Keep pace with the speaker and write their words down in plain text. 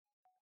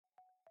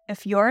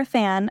If you're a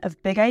fan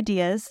of big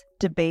ideas,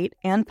 debate,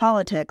 and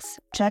politics,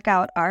 check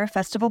out our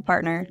festival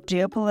partner,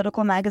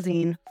 geopolitical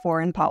magazine,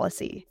 Foreign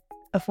Policy.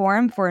 A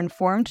forum for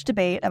informed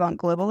debate about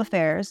global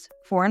affairs,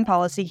 Foreign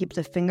Policy keeps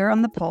a finger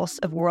on the pulse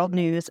of world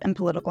news and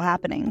political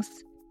happenings.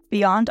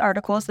 Beyond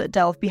articles that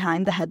delve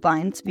behind the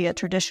headlines via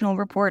traditional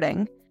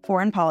reporting,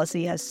 Foreign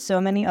Policy has so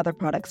many other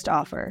products to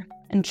offer,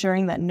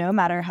 ensuring that no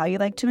matter how you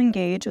like to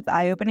engage with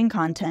eye-opening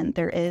content,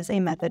 there is a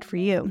method for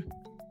you.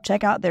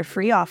 Check out their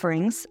free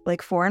offerings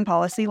like Foreign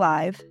Policy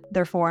Live,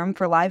 their forum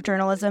for live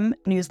journalism,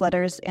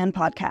 newsletters, and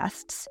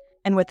podcasts.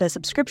 And with a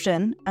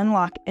subscription,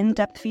 unlock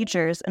in-depth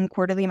features and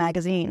quarterly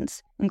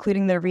magazines,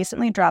 including their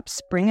recently dropped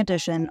spring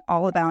edition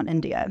all about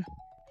India.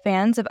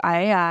 Fans of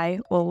IAI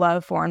will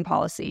love Foreign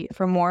Policy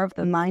for more of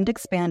the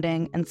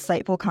mind-expanding,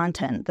 insightful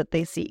content that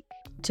they seek.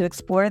 To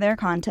explore their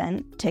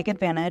content, take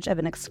advantage of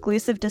an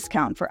exclusive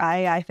discount for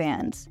IAI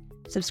fans.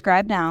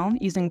 Subscribe now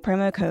using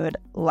promo code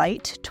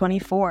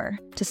LIGHT24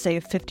 to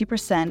save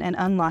 50% and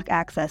unlock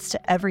access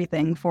to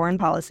everything Foreign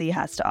Policy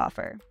has to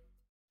offer.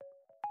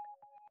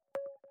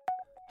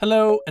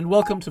 Hello and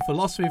welcome to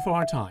Philosophy for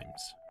Our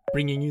Times,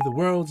 bringing you the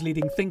world's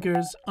leading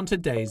thinkers on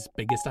today's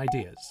biggest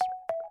ideas.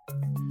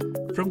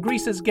 From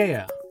Greece's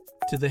Gaia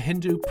to the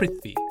Hindu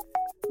Prithvi,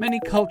 many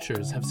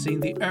cultures have seen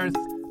the earth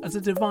as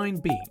a divine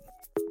being.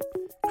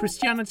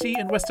 Christianity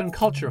and Western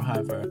culture,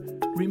 however,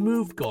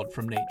 removed God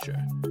from nature,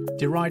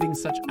 deriding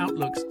such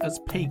outlooks as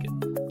pagan.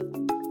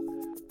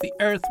 The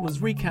earth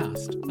was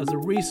recast as a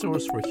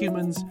resource for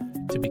humans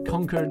to be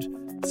conquered,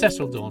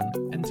 settled on,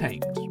 and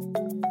tamed.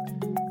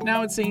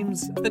 Now it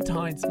seems the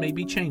tides may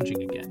be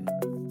changing again.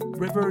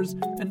 Rivers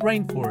and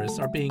rainforests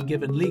are being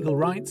given legal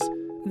rights,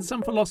 and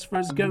some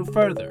philosophers go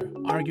further,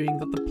 arguing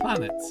that the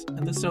planets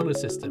and the solar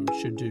system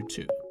should do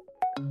too.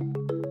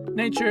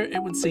 Nature,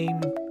 it would seem,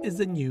 is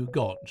the new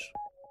God.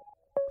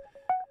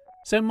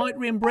 So might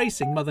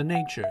re-embracing Mother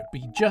Nature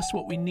be just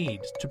what we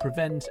need to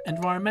prevent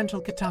environmental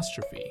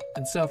catastrophe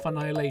and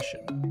self-annihilation?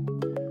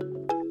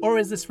 Or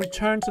is this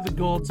return to the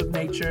gods of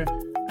nature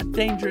a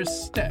dangerous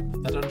step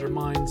that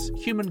undermines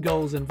human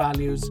goals and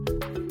values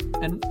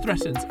and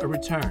threatens a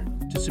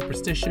return to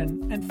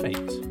superstition and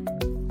fate?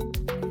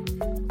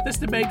 This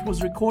debate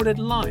was recorded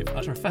live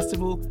at our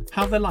festival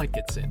How the Light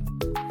Gets In.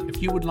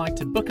 If you would like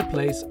to book a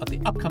place at the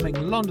upcoming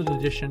London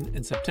edition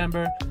in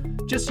September,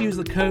 just use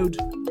the code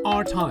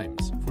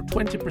OURTIMES for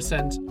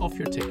 20% off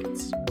your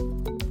tickets.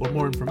 For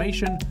more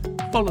information,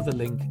 follow the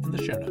link in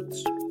the show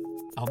notes.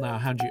 I'll now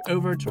hand you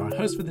over to our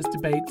host for this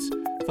debate,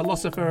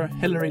 philosopher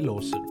Hilary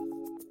Lawson.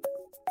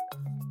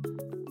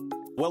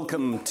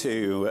 Welcome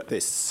to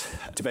this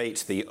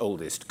debate, The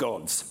Oldest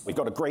Gods. We've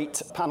got a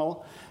great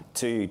panel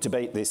to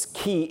debate this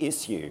key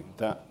issue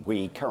that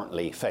we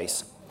currently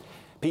face.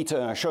 Peter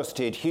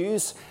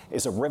Sjöstedt-Hughes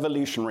is a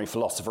revolutionary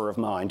philosopher of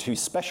mind who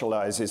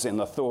specializes in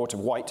the thought of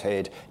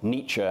Whitehead,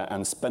 Nietzsche,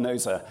 and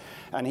Spinoza.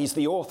 And he's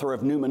the author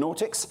of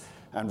Pneumonautics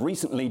and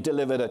recently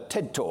delivered a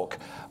TED Talk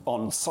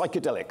on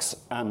psychedelics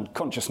and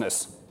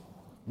consciousness.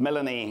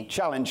 Melanie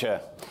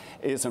Challenger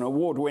is an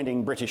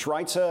award-winning British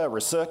writer,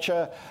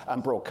 researcher,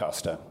 and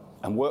broadcaster,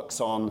 and works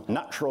on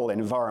natural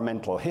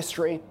environmental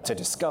history to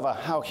discover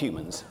how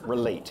humans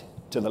relate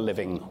to the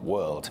living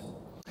world.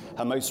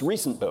 Her most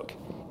recent book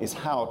is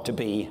How to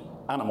Be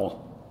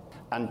Animal.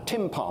 And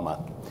Tim Palmer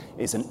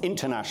is an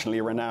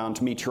internationally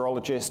renowned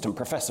meteorologist and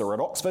professor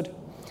at Oxford.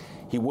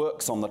 He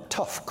works on the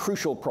tough,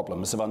 crucial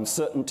problems of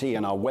uncertainty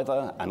in our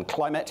weather and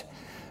climate,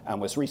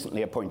 and was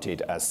recently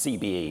appointed as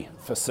CBE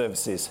for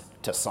Services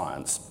to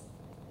Science.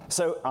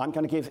 So I'm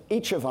going to give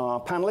each of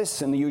our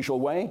panelists, in the usual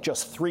way,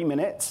 just 3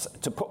 minutes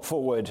to put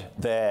forward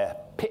their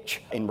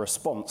pitch in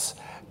response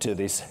to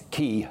this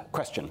key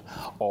question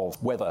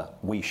of whether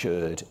we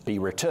should be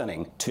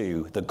returning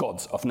to the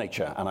gods of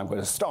nature. And I'm going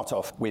to start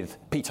off with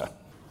Peter.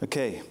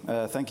 Okay,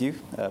 thank you.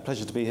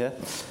 Pleasure to be here.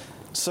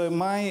 So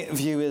my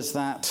view is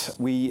that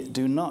we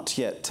do not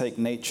yet take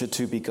nature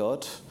to be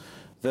God,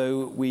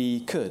 though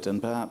we could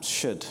and perhaps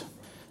should.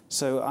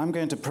 So I'm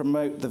going to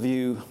promote the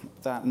view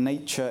that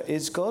nature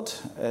is God.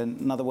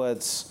 In other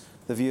words,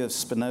 the view of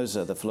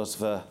Spinoza, the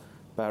philosopher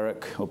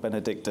Baruch or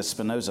Benedict de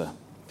Spinoza.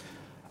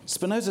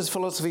 Spinoza's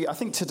philosophy, I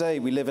think today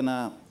we live in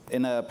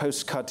a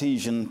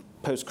post-Cartesian,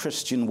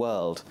 post-Christian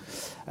world,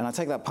 and I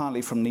take that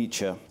partly from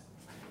Nietzsche.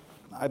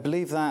 I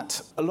believe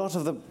that a lot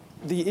of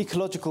the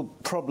ecological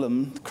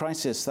problem,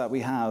 crisis that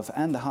we have,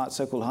 and the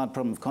so-called hard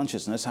problem of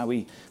consciousness, how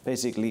we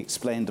basically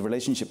explain the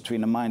relationship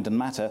between the mind and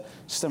matter,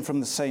 stem from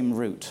the same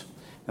root.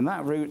 And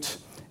that root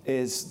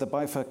is the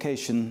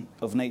bifurcation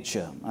of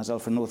nature, as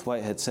Alfred North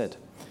Whitehead said.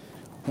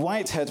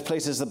 Whitehead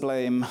places the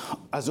blame,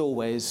 as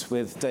always,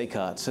 with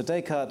Descartes. So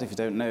Descartes, if you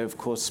don't know, of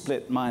course,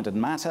 split mind and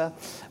matter.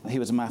 He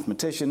was a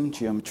mathematician,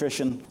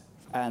 geometrician,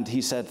 and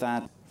he said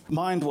that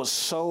mind was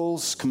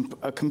soul's,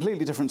 a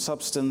completely different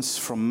substance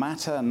from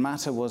matter, and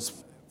matter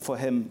was, for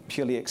him,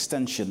 purely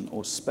extension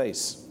or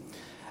space.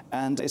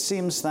 And it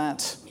seems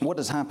that what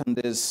has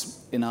happened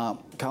is, in our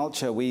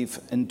culture, we've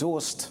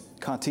endorsed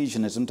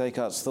Cartesianism,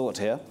 Descartes' thought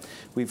here.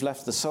 We've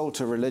left the soul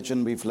to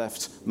religion, we've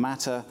left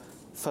matter,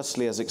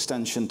 firstly as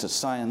extension to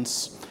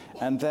science,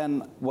 And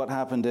then what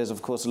happened is,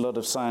 of course, a lot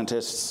of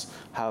scientists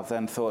have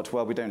then thought,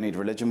 well, we don't need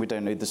religion, we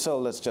don't need the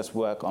soul, let's just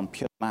work on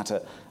pure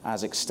matter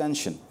as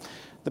extension.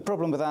 The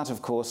problem with that,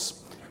 of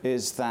course,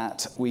 is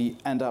that we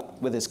end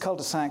up with this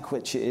cul-de-sac,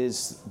 which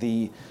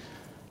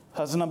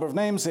has a number of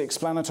names: the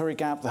explanatory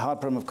gap, the hard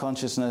problem of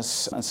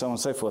consciousness, and so on and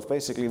so forth.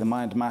 Basically, the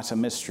mind-matter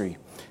mystery.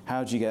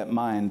 How do you get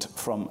mind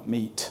from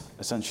meat,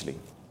 essentially,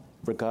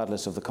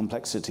 regardless of the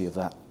complexity of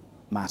that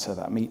matter,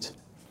 that meat?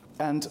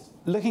 And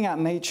looking at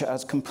nature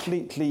as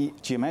completely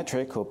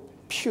geometric or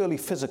purely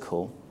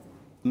physical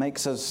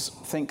makes us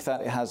think that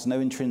it has no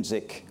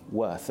intrinsic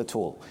worth at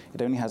all.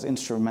 It only has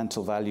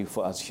instrumental value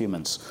for us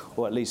humans,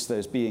 or at least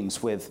those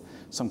beings with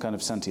some kind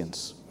of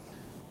sentience.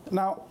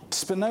 Now,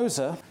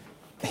 Spinoza,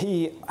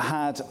 he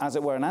had, as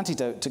it were, an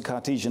antidote to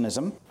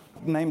Cartesianism,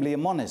 namely a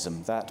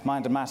monism, that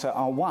mind and matter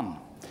are one.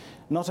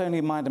 Not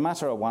only mind and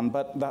matter are one,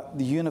 but that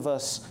the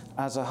universe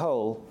as a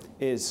whole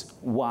is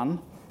one,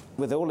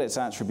 with all its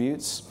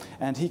attributes,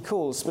 and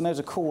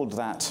Spinoza called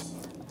that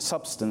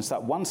substance,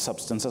 that one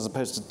substance, as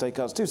opposed to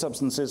Descartes' two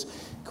substances,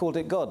 called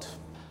it God.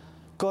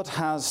 God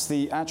has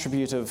the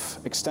attribute of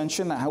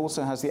extension, it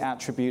also has the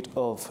attribute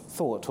of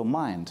thought or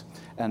mind.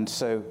 And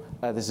so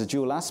there's a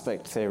dual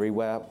aspect theory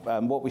where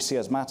what we see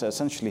as matter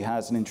essentially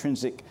has an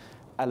intrinsic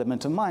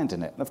element of mind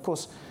in it. And of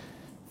course,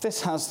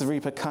 this has the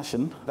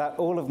repercussion that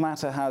all of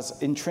matter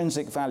has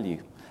intrinsic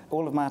value.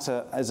 All of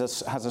matter has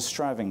a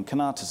striving,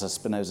 kinatos, as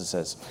Spinoza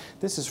says.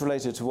 This is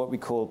related to what we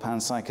call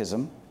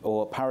panpsychism,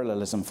 or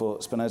parallelism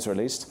for Spinoza at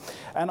least.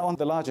 And on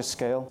the larger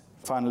scale,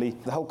 finally,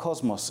 the whole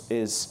cosmos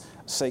is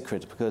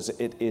sacred because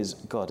it is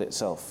God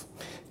itself.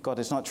 God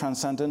is not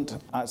transcendent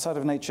outside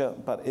of nature,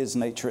 but is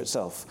nature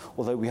itself,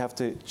 although we have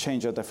to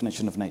change our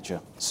definition of nature.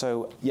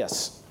 So,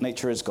 yes,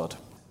 nature is God.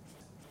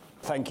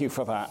 Thank you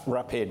for that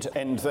rapid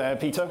end there,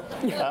 Peter.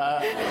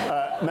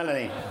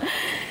 Melanie.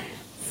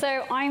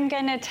 So I'm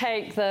going to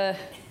take the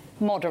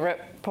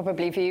moderate,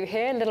 probably, view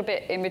here, a little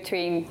bit in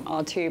between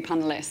our two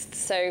panelists.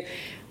 So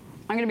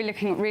I'm going to be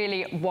looking at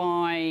really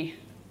why,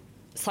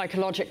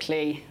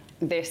 psychologically,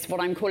 this, what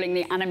I'm calling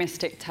the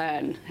animistic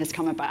turn, has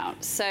come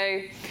about.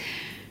 So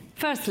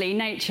firstly,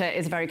 nature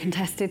is a very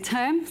contested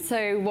term.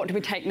 So what do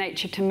we take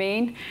nature to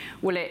mean?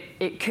 Well,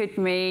 it could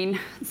mean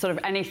sort of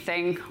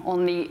anything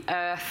on the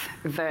earth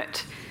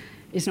that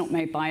is not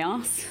made by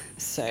us.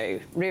 So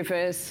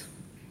rivers,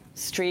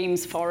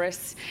 streams,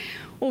 forests,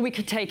 or we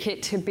could take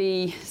it to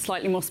be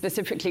slightly more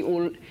specifically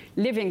all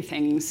living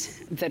things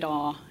that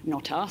are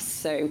not us,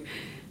 so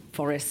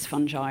forests,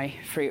 fungi,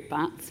 fruit,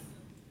 bats.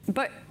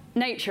 But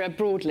nature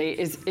broadly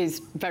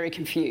is very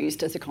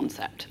confused as a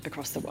concept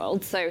across the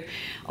world. So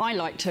I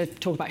like to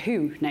talk about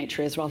who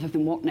nature is rather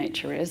than what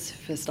nature is,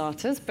 for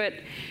starters. But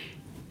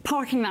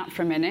parking that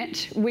for a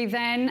minute, we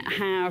then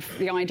have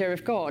the idea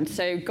of God.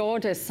 So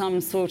God is some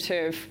sort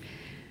of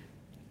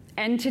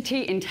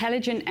entity,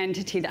 intelligent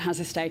entity that has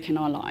a stake in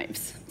our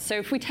lives. So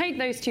if we take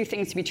those two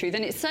things to be true,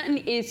 then it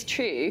certainly is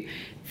true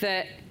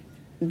that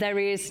there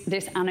is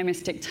this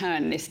animistic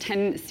turn, this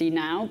tendency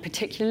now,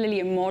 particularly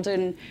in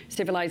modern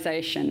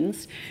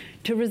civilizations,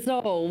 to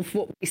resolve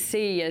what we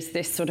see as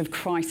this sort of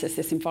crisis,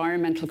 this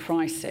environmental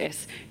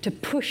crisis, to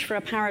push for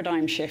a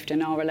paradigm shift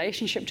in our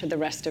relationship to the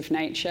rest of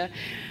nature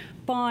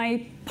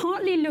by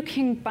partly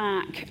looking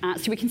back at,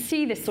 so we can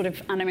see this sort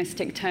of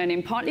animistic turn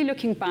in partly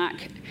looking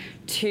back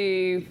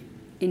to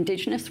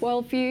indigenous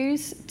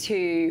worldviews,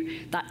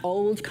 to that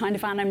old kind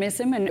of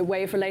animism and a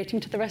way of relating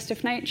to the rest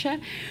of nature.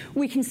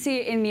 We can see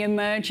it in the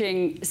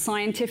emerging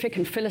scientific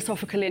and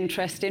philosophical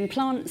interest in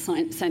plant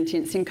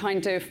sentience, in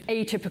kind of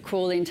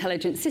atypical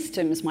intelligent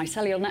systems,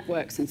 mycelial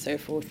networks and so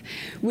forth.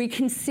 We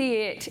can see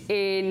it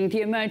in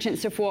the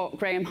emergence of what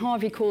Graham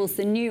Harvey calls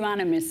the new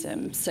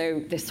animism,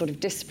 so this sort of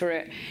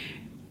disparate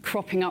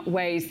cropping up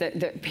ways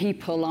that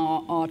people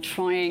are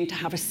trying to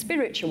have a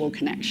spiritual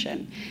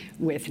connection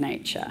with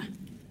nature.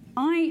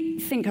 I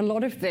think a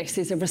lot of this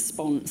is a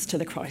response to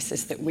the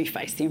crisis that we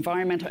face, the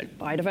environmental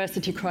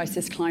biodiversity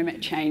crisis,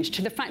 climate change,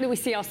 to the fact that we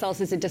see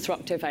ourselves as a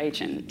disruptive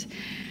agent.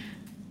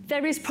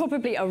 There is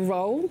probably a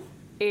role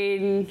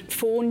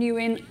for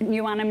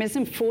new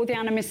animism, for the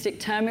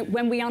animistic term,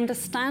 when we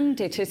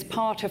understand it as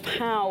part of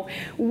how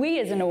we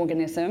as an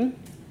organism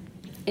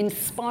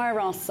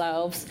inspire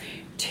ourselves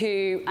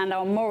to, and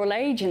our moral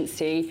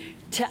agency,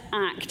 to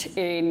act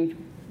in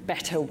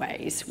better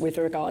ways with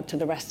regard to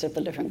the rest of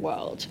the living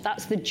world.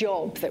 That's the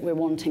job that we're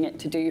wanting it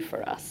to do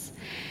for us.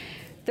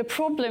 The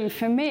problem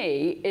for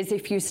me is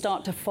if you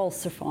start to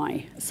falsify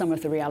some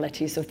of the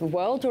realities of the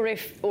world, or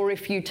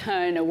if you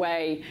turn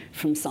away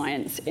from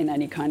science in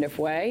any kind of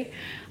way.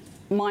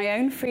 My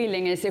own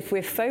feeling is if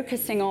we're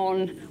focusing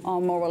on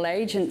our moral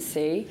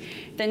agency,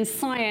 then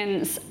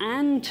science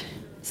and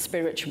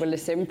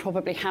spiritualism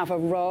probably have a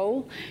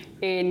role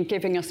in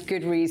giving us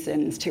good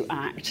reasons to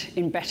act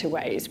in better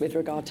ways with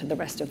regard to the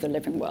rest of the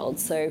living world.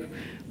 So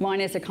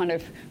mine is a kind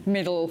of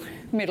middle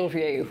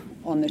view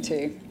on the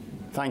two.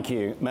 Thank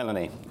you,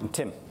 Melanie. And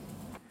Tim?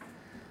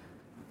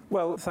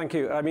 Well, thank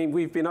you. I mean,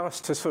 we've been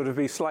asked to sort of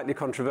be slightly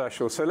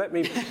controversial. So let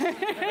me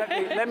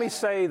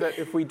say that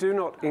if we do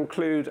not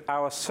include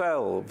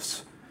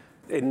ourselves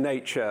in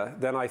nature,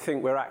 then I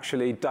think we're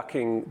actually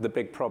ducking the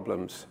big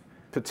problems,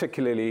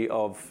 particularly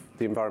of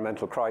the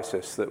environmental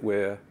crisis that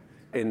we're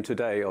in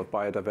today, of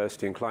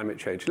biodiversity and climate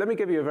change. Let me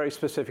give you a very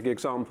specific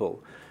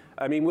example.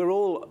 I mean, we're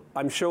all,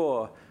 I'm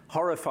sure,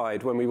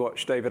 horrified when we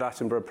watch David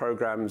Attenborough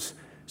programs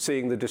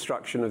seeing the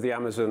destruction of the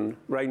Amazon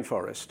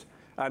rainforest.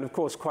 And of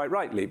course, quite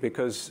rightly,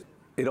 because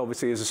it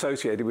obviously is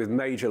associated with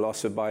major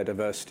loss of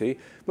biodiversity,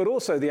 but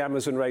also the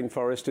Amazon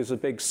rainforest is a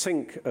big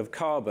sink of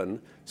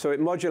carbon, so it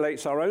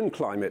modulates our own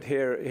climate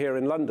here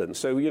in London.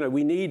 So, you know,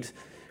 we need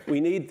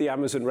the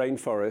Amazon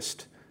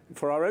rainforest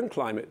for our own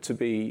climate to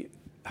be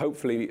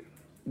hopefully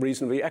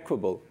reasonably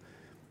equable.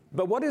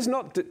 But what is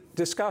not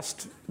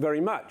discussed very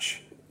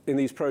much in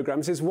these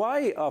programs is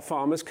why are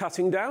farmers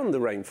cutting down the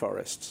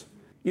rainforests?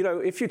 You know,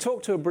 if you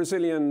talk to a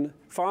Brazilian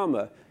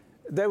farmer,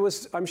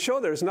 I'm sure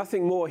there is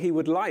nothing more he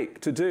would like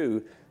to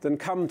do than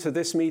come to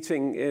this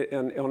meeting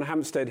on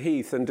Hampstead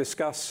Heath and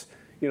discuss,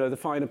 you know, the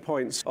finer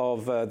points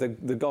of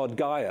the god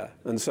Gaia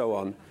and so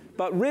on.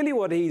 But really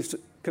what he's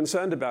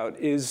concerned about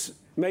is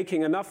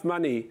making enough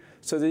money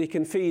so that he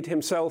can feed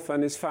himself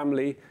and his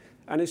family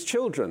and his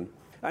children.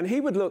 And he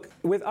would look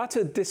with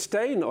utter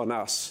disdain on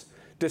us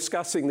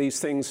discussing these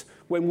things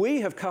when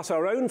we have cut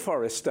our own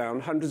forests down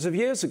hundreds of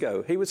years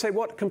ago. He would say,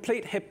 what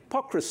complete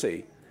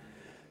hypocrisy.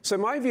 So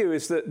my view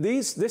is that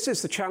this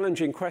is the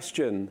challenging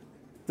question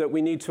that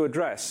we need to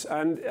address,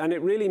 and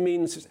it really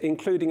means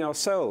including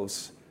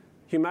ourselves,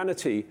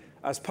 humanity,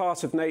 as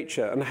part of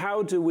nature, and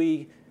how do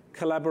we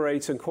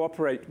collaborate and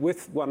cooperate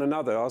with one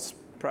another. I'll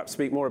perhaps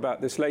speak more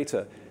about this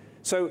later.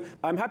 So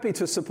I'm happy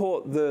to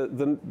support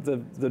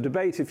the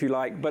debate, if you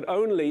like, but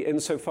only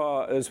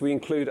insofar as we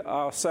include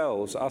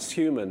ourselves, us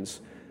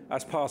humans,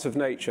 as part of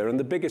nature. And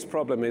the biggest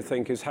problem, I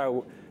think, is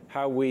how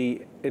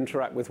we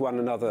interact with one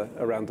another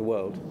around the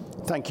world.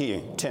 Thank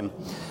you, Tim.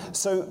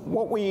 So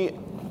what we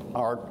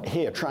are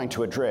here trying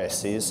to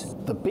address is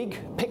the big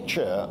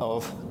picture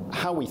of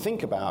how we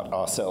think about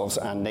ourselves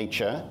and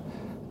nature,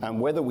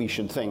 and whether we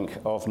should think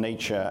of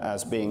nature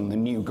as being the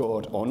new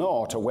god or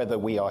not, or whether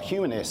we are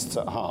humanists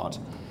at heart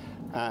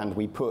and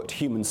we put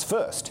humans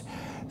first.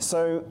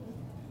 So,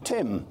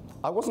 Tim,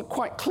 I wasn't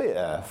quite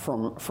clear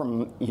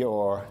from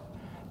your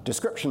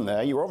description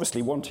there. You're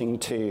obviously wanting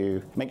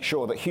to make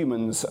sure that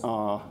humans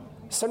are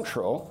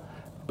central,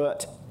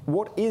 but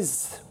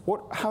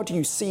how do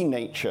you see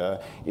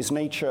nature? Is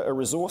nature a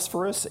resource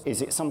for us?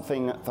 Is it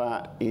something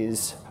that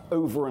is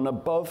over and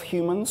above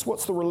humans?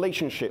 What's the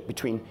relationship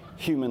between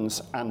humans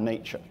and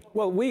nature?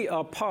 Well,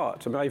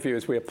 my view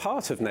is we are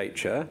part of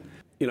nature.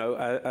 You know,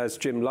 as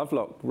Jim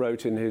Lovelock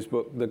wrote in his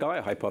book, The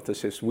Gaia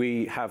Hypothesis,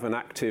 we have an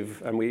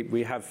active, and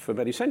we have for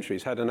many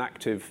centuries had an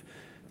active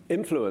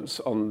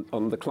influence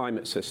on the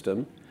climate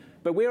system.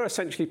 But we are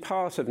essentially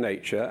part of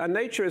nature, and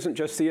nature isn't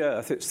just the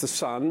Earth, it's the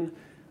sun,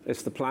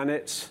 it's the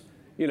planets.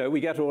 You know,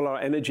 we get all our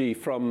energy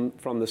from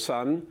the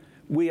sun.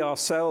 We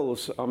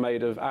ourselves are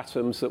made of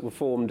atoms that were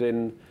formed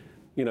in,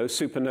 you know,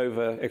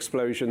 supernova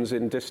explosions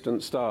in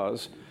distant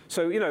stars.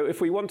 So, you know,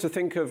 if we want to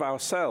think of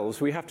ourselves,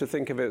 we have to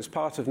think of it as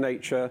part of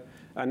nature,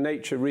 and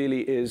nature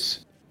really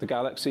is the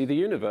galaxy, the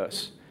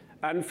universe.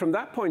 And from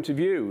that point of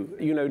view,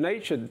 you know,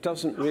 nature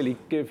doesn't really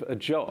give a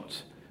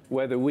jot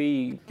whether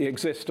we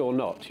exist or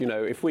not. You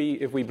know, if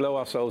we blow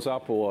ourselves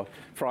up or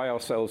fry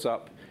ourselves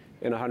up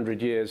in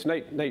 100 years,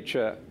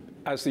 nature,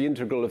 as the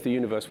integral of the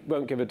universe,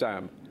 won't give a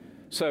damn.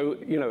 So,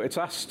 you know, it's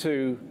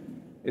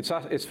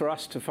for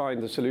us to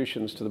find the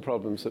solutions to the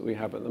problems that we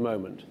have at the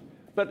moment.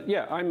 But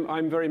yeah,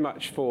 I'm very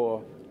much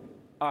for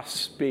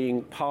us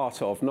being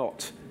part of,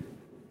 not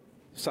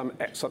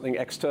something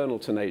external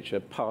to nature,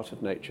 part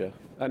of nature.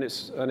 And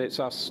it's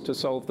us to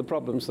solve the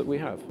problems that we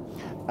have.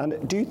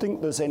 And do you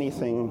think there's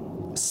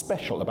anything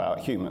special about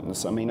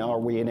humans? I mean, are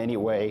we in any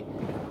way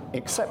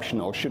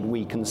exceptional? Should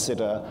we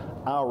consider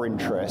our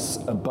interests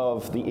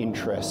above the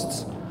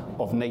interests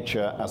of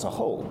nature as a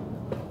whole?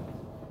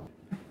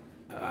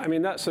 I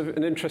mean, that's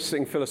an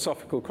interesting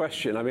philosophical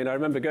question. I mean, I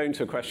remember going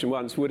to a question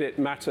once, would it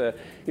matter,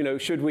 you know,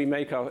 should we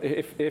make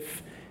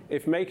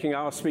if making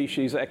our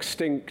species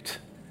extinct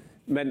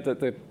meant that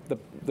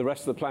the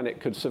rest of the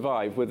planet could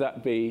survive, would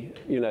that be,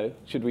 you know,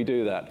 should we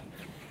do that?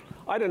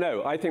 I don't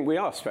know. I think we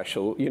are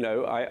special. You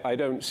know, I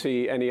don't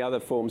see any other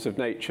forms of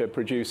nature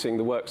producing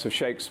the works of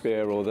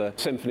Shakespeare or the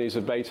symphonies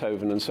of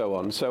Beethoven and so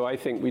on. So I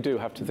think we do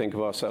have to think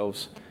of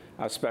ourselves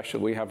as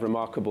special. We have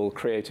remarkable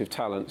creative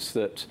talents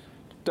that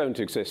don't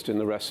exist in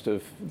the rest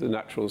of the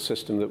natural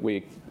system that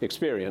we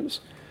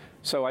experience.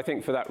 So I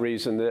think for that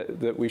reason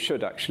that we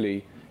should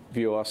actually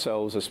view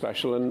ourselves as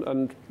special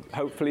and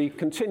hopefully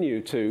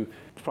continue to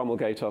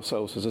promulgate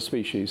ourselves as a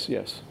species,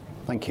 yes.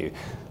 Thank you.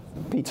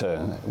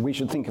 Peter, we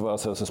should think of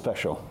ourselves as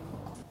special.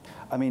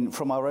 I mean,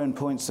 from our own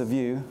points of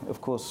view, of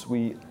course,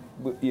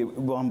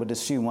 one would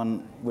assume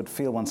one would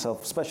feel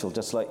oneself special,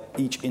 just like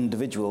each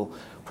individual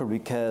probably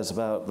cares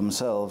about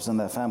themselves and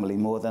their family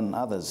more than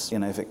others, you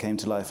know, if it came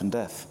to life and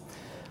death.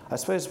 I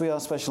suppose we are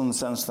special in the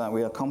sense that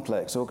we are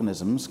complex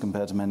organisms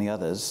compared to many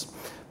others,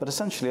 but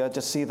essentially I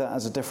just see that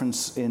as a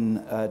difference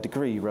in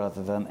degree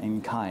rather than in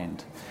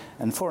kind.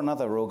 And for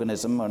another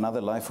organism or another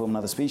life form,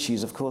 another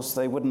species, of course,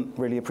 they wouldn't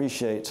really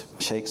appreciate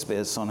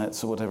Shakespeare's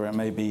sonnets or whatever it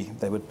may be.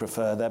 They would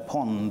prefer their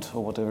pond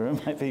or whatever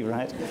it might be,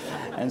 right?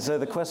 And so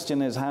the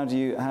question is, how do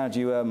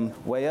you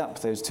weigh up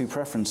those two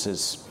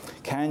preferences?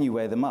 Can you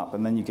weigh them up?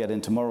 And then you get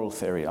into moral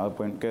theory. I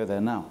won't go there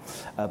now.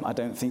 I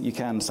don't think you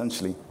can,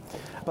 essentially.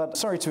 But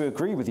sorry to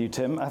agree with you,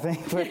 Tim. I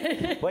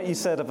think what you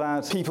said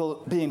about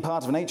people being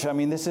part of nature, I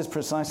mean, this is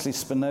precisely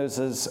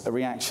Spinoza's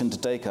reaction to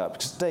Descartes.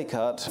 Because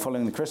Descartes,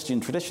 following the Christian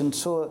tradition,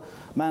 saw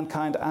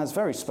mankind as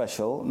very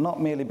special,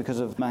 not merely because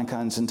of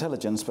mankind's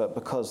intelligence, but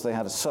because they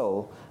had a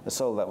soul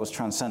that was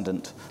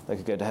transcendent. They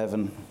could go to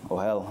heaven,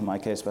 or hell, in my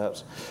case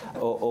perhaps,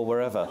 or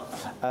wherever.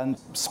 And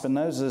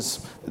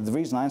the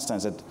reason Einstein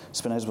said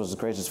Spinoza was the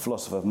greatest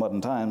philosopher of modern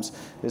times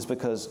is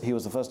because he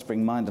was the first to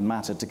bring mind and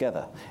matter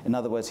together. In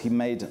other words, he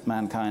made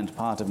mankind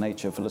part of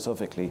nature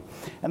philosophically.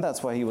 And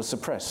that's why he was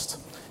suppressed.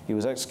 He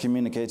was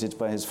excommunicated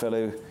by his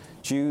fellow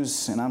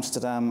Jews in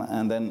Amsterdam,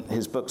 and then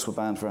his books were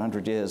banned for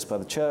 100 years by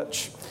the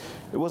church.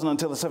 It wasn't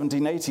until the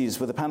 1780s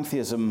with the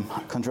pantheism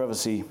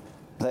controversy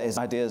that his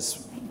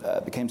ideas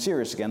became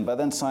serious again. But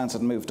then science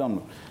had moved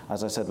on,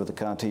 as I said, with the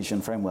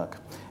Cartesian framework.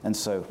 And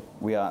so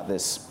we are at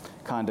this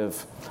kind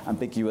of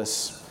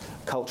ambiguous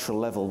cultural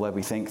level where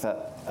we think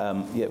that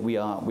we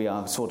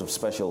are sort of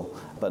special,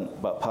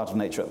 but part of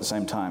nature at the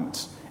same time.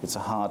 It's a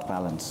hard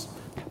balance.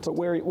 But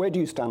where do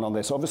you stand on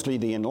this? Obviously,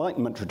 the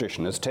Enlightenment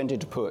tradition has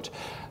tended to put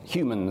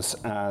humans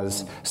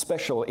as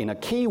special in a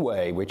key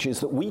way, which is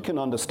that we can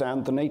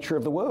understand the nature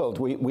of the world.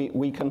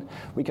 We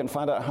can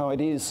find out how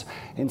it is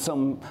in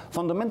some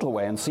fundamental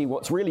way and see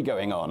what's really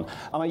going on.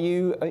 Are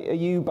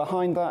you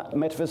behind that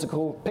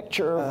metaphysical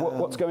picture of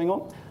what's going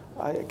on?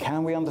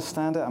 Can we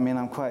understand it? I mean,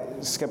 I'm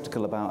quite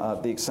skeptical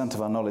about the extent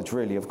of our knowledge,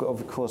 really. Of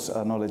course,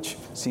 our knowledge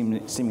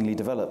seemingly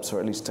develops, or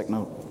at least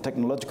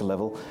technological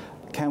level.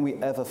 Can we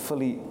ever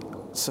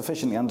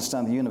sufficiently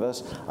understand the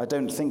universe? I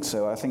don't think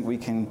so. I think we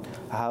can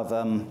have,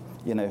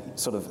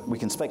 we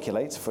can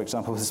speculate, for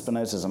example, with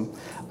Spinozism.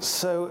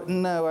 So,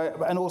 no,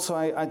 I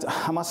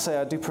must say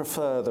I do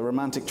prefer the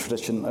Romantic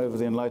tradition over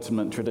the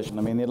Enlightenment tradition.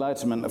 I mean, the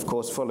Enlightenment, of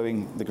course,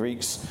 following the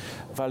Greeks,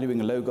 valuing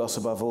logos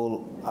above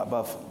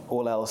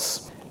all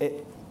else,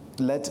 it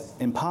led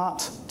in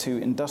part to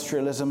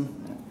industrialization,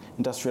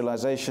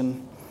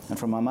 and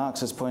from a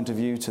Marxist point of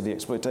view, to the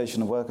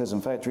exploitation of workers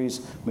in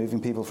factories,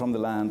 moving people from the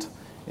land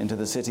into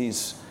the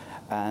cities,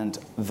 and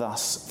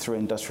thus, through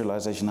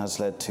industrialization, has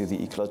led to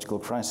the ecological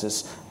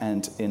crisis,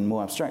 and in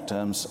more abstract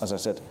terms, as I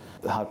said,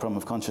 the hard problem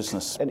of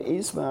consciousness. And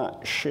is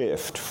that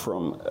shift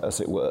from, as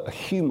it were, a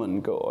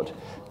human god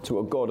to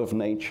a god of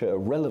nature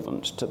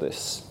relevant to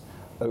this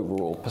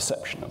overall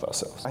perception of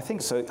ourselves? I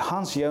think so.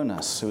 Hans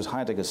Jonas, who was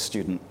Heidegger's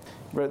student,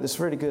 wrote this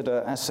really good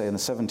essay in the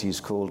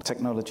 70s called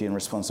Technology and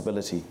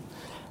Responsibility.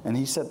 And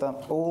he said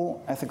that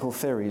all ethical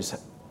theories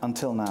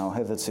until now,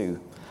 hitherto,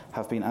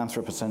 have been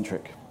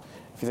anthropocentric.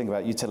 If you think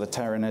about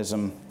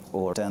utilitarianism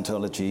or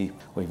deontology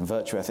or even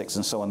virtue ethics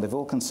and so on, they've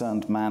all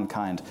concerned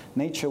mankind.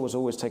 Nature was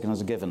always taken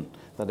as a given,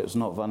 that it was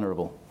not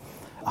vulnerable.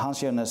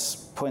 Hans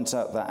Jonas points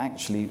out that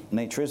actually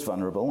nature is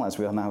vulnerable, as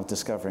we are now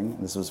discovering.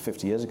 This was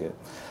 50 years ago.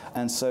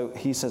 And so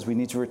he says we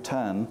need to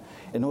return.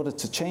 In order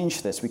to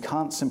change this, we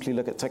can't simply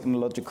look at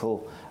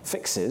technological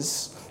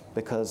fixes,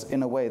 because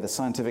in a way the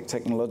scientific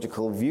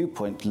technological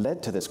viewpoint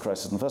led to this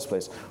crisis in the first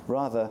place.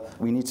 Rather,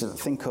 we need to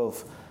think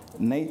of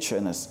nature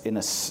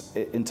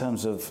in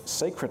terms of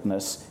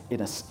sacredness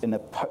in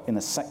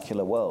a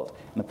secular world,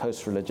 in a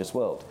post-religious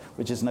world,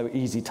 which is no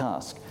easy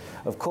task,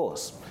 of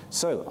course.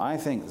 So I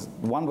think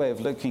one way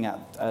of looking at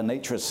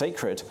nature as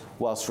sacred,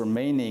 whilst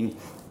remaining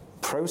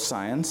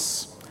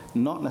pro-science,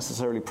 not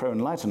necessarily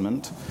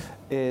pro-enlightenment,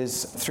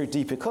 is through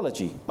deep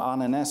ecology.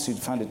 Arne Næss, who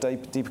founded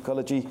deep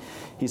ecology,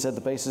 he said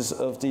the basis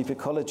of deep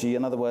ecology,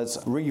 in other words,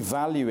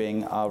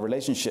 revaluing our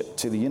relationship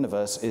to the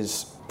universe,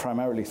 is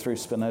primarily through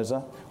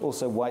Spinoza.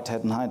 Also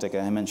Whitehead and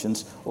Heidegger, he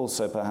mentions,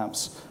 also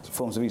perhaps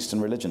forms of Eastern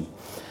religion.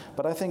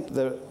 But I think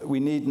that we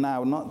need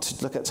now not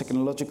to look at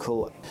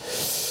technological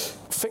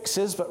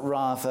fixes, but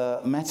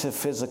rather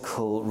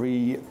metaphysical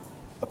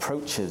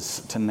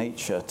approaches to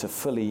nature to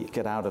fully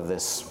get out of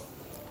this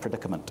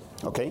predicament.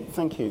 Okay,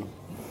 thank you.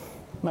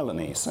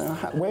 Melanie, so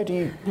where do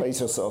you place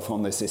yourself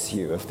on this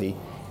issue of the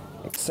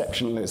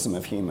exceptionalism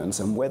of humans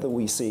and whether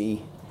we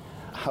see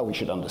how we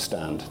should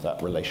understand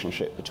that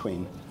relationship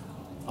between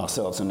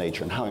ourselves and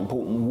nature and how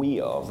important we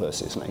are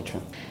versus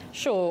nature?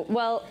 Sure.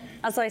 Well,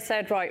 as I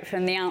said right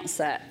from the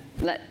outset,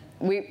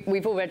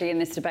 we've already in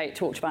this debate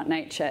talked about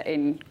nature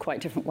in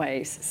quite different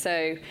ways.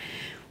 So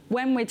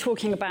when we're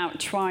talking about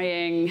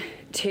trying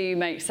to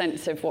make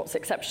sense of what's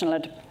exceptional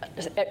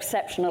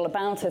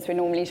about us, we're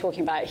normally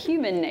talking about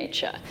human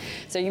nature.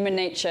 So human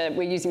nature,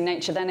 we're using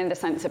nature then in the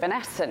sense of an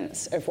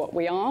essence of what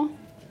we are.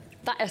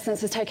 That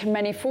essence has taken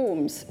many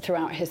forms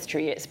throughout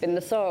history. It's been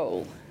the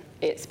soul.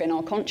 It's been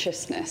our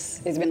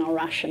consciousness. It's been our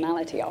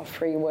rationality, our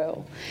free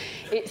will.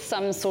 It's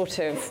some sort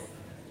of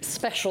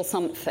special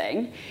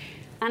something,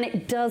 and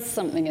it does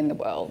something in the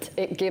world.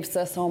 It gives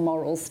us our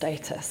moral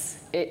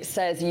status. It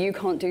says, you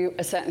can't do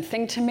a certain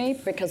thing to me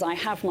because I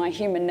have my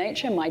human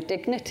nature, my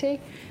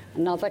dignity,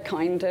 another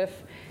kind of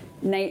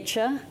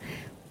nature.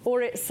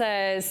 Or it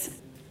says,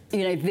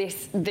 you know,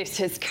 this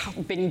has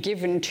been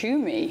given to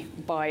me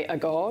by a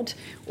god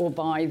or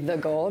by the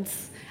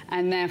gods,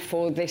 and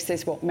therefore this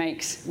is what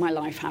makes my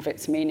life have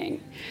its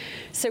meaning.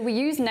 So we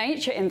use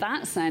nature in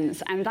that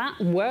sense, and that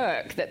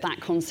work that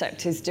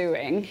concept is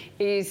doing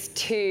is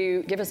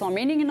to give us our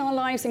meaning in our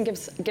lives and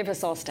give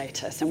us our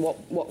status and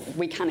what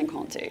we can and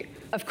can't do.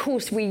 Of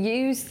course, we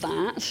use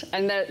that,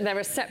 and there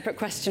are separate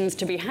questions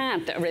to be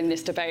had that are in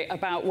this debate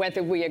about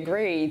whether we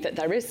agree that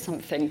there is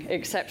something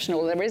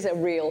exceptional, there is a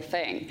real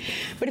thing.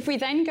 But if we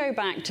then go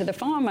back to the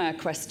farmer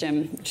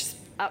question, which is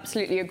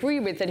absolutely agree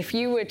with, that if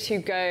you were to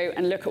go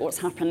and look at what's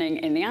happening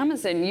in the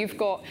Amazon, you've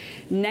got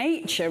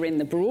nature in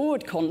the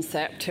broad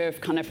concept of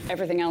kind of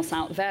everything else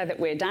out there that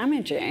we're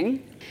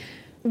damaging,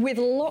 with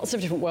lots of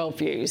different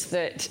worldviews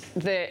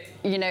that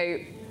you know,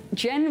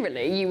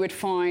 generally you would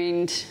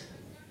find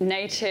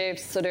native,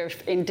 sort of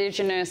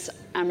indigenous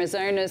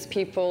Amazonas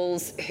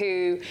peoples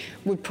who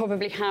would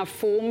probably have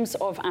forms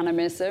of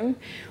animism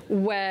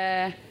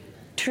where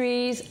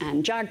trees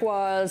and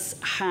jaguars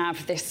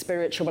have this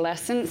spiritual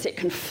essence. It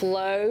can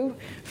flow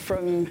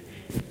from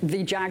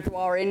the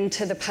jaguar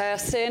into the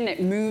person,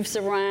 it moves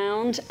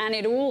around, and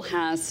it all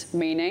has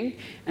meaning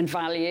and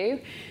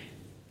value.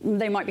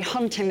 They might be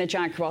hunting the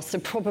jaguar, so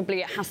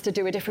probably it has to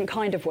do a different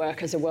kind of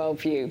work as a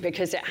worldview,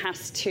 because it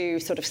has to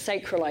sort of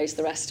sacralize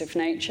the rest of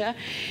nature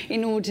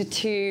in order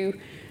to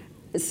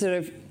sort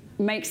of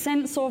make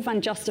sense of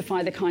and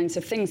justify the kinds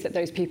of things that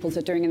those peoples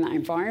are doing in that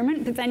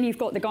environment. But then you've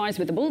got the guys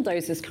with the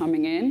bulldozers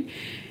coming in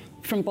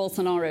from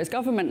Bolsonaro's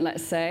government,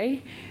 let's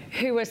say,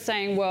 who are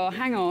saying, well,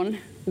 hang on,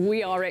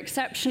 we are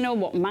exceptional.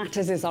 What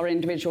matters is our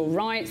individual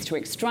rights to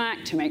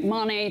extract, to make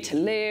money, to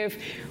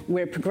live.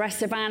 We're a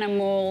progressive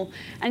animal.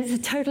 And it's a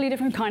totally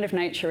different kind of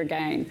nature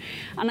again.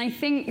 And I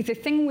think the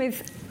thing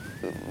with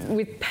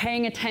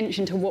paying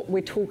attention to what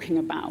we're talking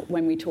about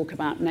when we talk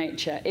about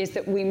nature is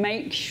that we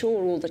make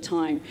sure all the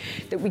time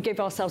that we give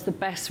ourselves the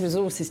best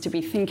resources to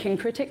be thinking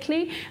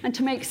critically and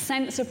to make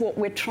sense of what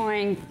we're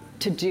trying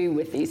to do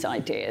with these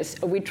ideas.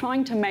 Are we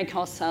trying to make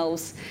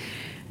ourselves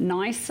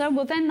nicer?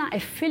 Well, then that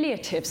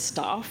affiliative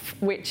stuff,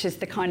 which is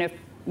the kind of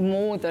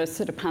more the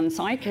sort of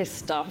panpsychist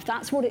stuff,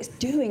 that's what it's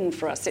doing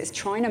for us. It's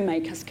trying to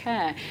make us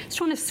care. It's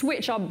trying to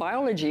switch our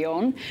biology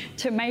on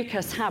to make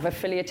us have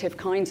affiliative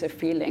kinds of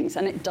feelings,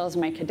 and it does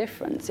make a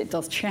difference. It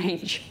does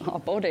change our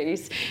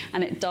bodies,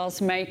 and it does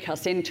make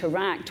us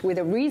interact with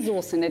a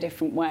resource in a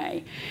different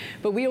way.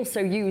 But we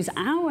also use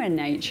our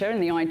nature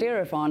and the idea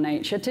of our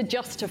nature to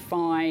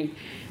justify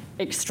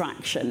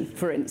extraction,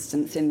 for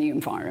instance, in the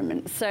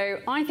environment. So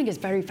I think it's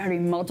very, very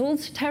muddled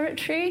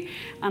territory,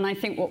 and I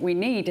think what we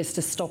need is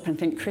to stop and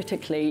think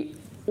critically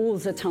all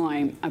the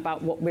time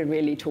about what we're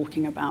really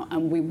talking about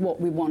and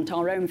what we want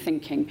our own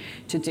thinking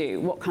to do.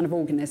 What kind of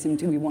organism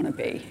do we want to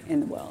be in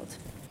the world?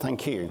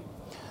 Thank you.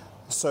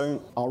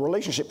 So our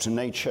relationship to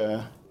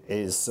nature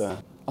is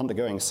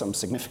undergoing some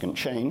significant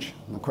change.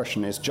 And the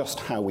question is just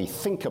how we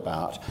think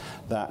about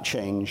that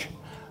change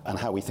and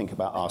how we think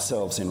about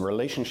ourselves in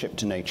relationship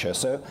to nature.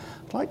 So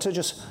I'd like to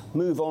just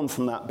move on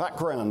from that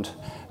background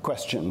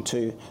question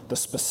to the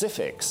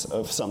specifics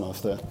of some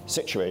of the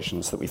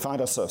situations that we find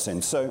ourselves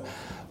in. So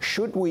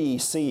should we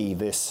see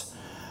this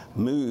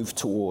move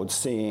towards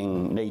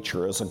seeing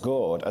nature as a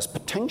god as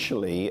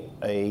potentially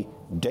a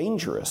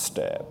dangerous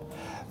step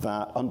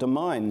that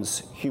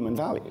undermines human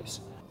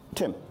values?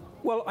 Tim?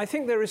 Well, I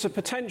think there is a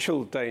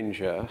potential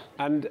danger,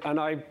 and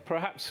I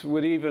perhaps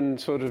would even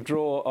sort of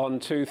draw on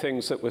two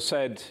things that were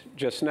said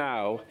just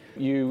now.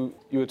 You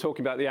were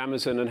talking about the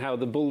Amazon and how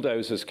the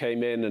bulldozers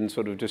came in and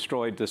sort of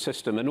destroyed the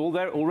system, and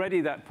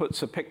already that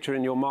puts a picture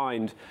in your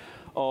mind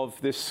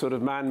of this sort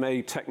of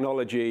man-made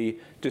technology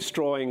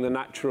destroying the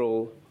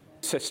natural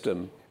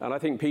system. And I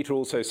think Peter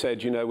also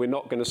said, you know, we're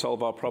not going to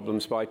solve our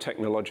problems by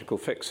technological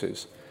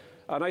fixes.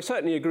 And I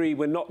certainly agree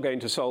we're not going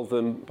to solve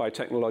them by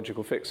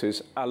technological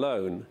fixes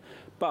alone.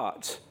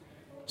 But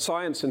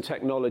science and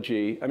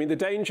technology, I mean, the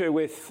danger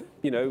with,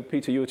 you know,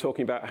 Peter, you were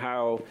talking about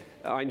how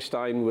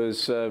Einstein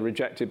was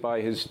rejected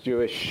by his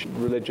Jewish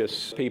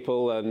religious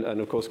people and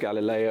of course,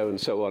 Galileo and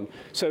so on.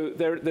 So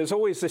there's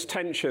always this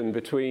tension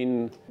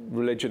between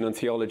religion and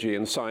theology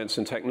and science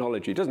and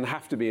technology. It doesn't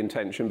have to be in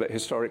tension, but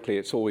historically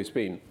it's always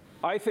been.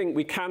 I think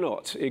we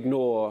cannot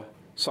ignore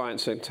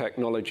science and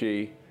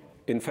technology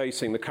in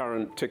facing the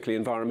current, particularly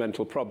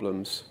environmental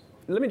problems.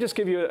 Let me just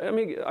give you, I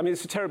mean,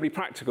 it's terribly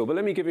practical, but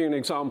let me give you an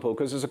example,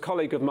 because there's a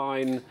colleague of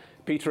mine,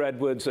 Peter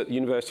Edwards at the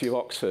University of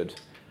Oxford.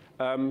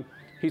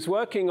 He's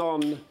working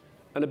on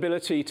an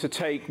ability to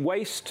take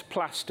waste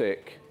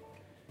plastic,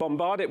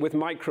 bombard it with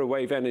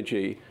microwave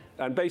energy,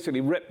 and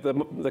basically rip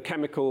the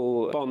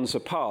chemical bonds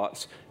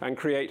apart and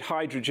create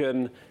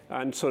hydrogen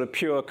and sort of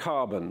pure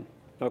carbon.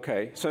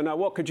 Okay, so now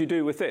what could you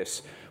do with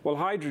this? Well,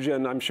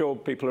 hydrogen, I'm sure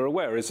people are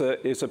aware, is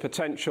a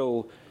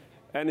potential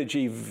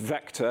energy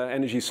vector,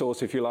 energy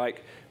source, if you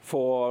like,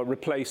 for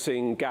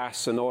replacing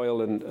gas and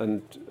oil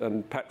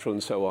and petrol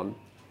and so on.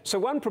 So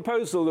one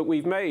proposal that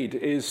we've made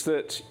is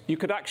that you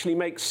could actually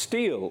make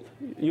steel.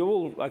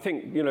 I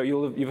think,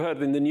 you've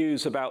heard in the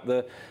news about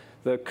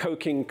the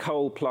coking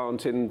coal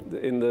plant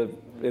in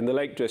the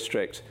Lake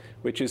District,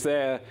 which is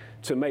there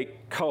to make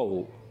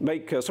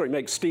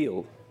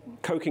steel,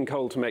 coking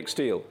coal to make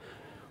steel.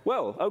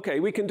 Well, okay,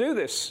 we can do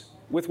this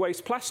with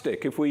waste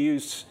plastic if we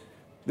use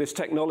this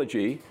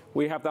technology.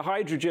 We have the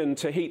hydrogen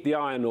to heat the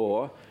iron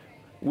ore.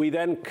 We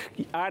then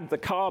add the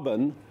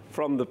carbon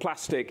from the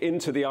plastic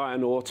into the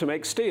iron ore to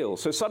make steel.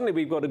 So suddenly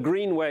we've got a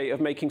green way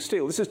of making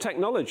steel. This is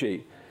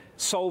technology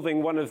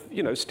solving one of,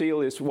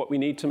 steel is what we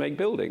need to make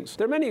buildings.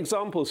 There are many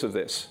examples of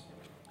this.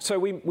 So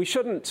we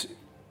shouldn't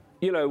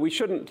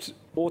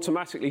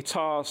automatically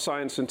tar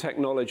science and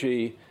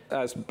technology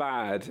as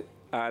bad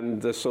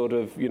and the sort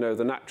of,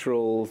 the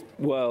natural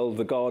world,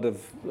 the god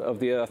of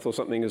the earth or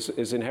something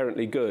is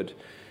inherently good.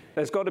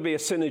 There's got to be a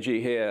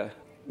synergy here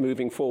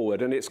moving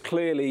forward, and it's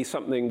clearly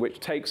something which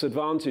takes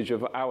advantage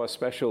of our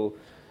special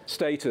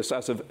status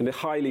as a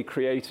highly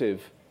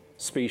creative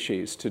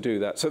species to do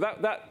that. So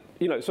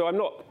so I'm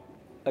not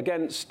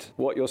against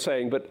what you're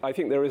saying, but I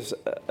think there is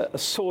a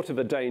sort of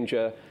a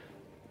danger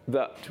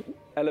that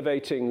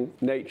elevating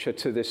nature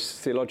to this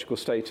theological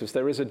status,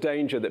 there is a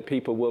danger that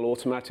people will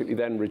automatically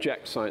then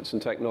reject science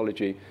and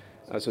technology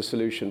as a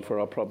solution for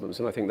our problems,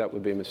 and I think that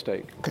would be a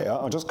mistake. Okay,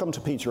 I'll just come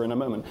to Peter in a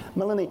moment.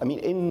 Melanie,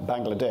 in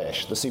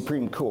Bangladesh, the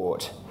Supreme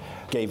Court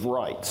gave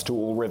rights to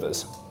all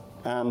rivers,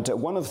 and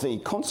one of the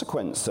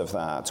consequences of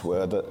that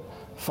were that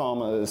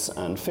farmers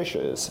and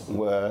fishers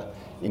were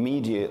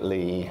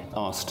immediately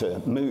asked to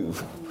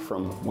move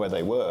from where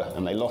they were,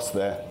 and they lost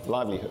their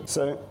livelihood.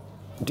 So,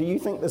 do you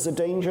think there's a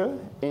danger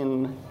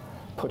in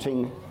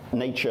putting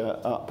nature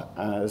up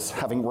as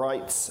having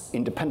rights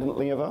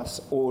independently of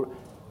us, or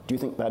do you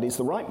think that is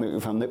the right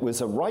move and it was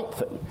a right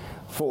thing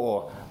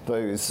for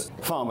those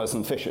farmers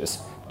and fishers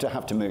to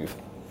have to move?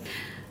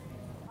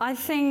 I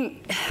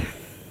think,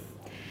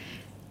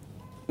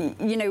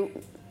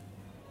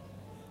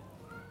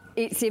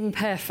 it's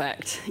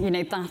imperfect.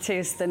 That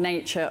is the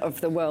nature of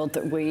the world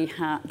that we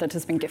have, that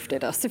has been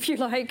gifted us, if you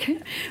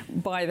like,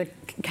 by the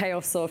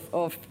chaos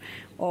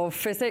of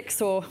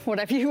physics or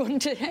whatever you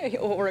want to,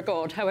 or a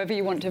god, however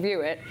you want to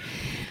view it.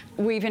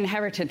 We've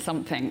inherited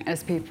something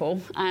as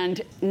people,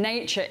 and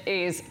nature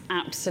is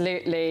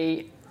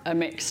absolutely a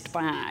mixed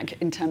bag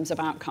in terms of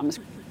outcomes.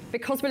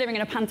 Because we're living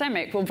in a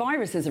pandemic, well,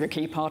 viruses are a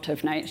key part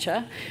of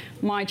nature.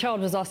 My child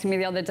was asking me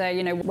the other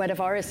day, where do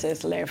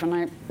viruses live?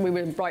 And we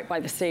were right by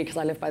the sea, because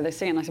I live by the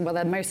sea, and I said, well,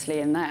 they're mostly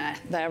in there.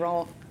 There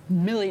are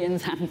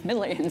millions and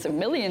millions and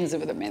millions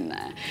of them in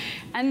there.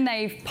 And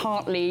they've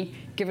partly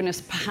given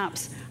us,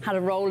 perhaps, had a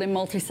role in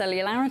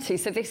multicellularity.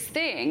 So this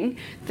thing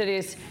that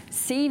is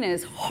seen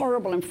as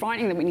horrible and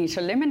frightening that we need to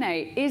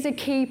eliminate is a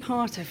key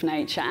part of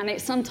nature, and it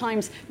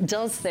sometimes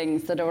does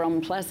things that are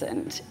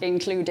unpleasant,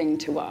 including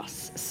to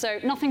us. So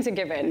nothing's a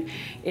given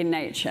in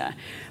nature.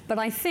 But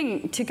I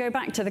think, to go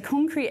back to the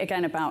concrete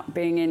again about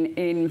being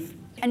in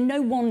and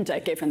no wonder,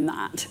 given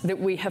that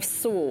we have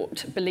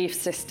sought belief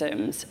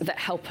systems that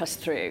help us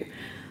through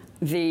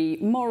the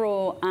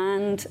moral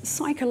and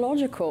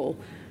psychological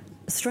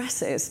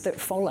stresses that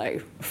follow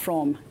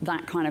from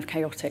that kind of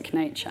chaotic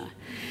nature.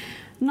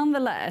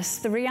 Nonetheless,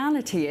 the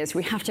reality is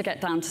we have to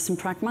get down to some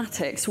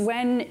pragmatics.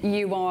 When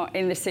you are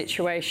in the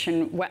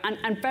situation where,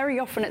 and very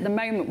often at the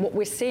moment, what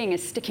we're seeing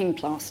is sticking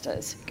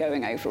plasters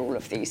going over all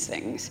of these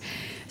things.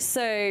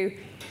 So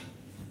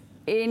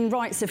in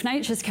rights of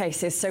nature's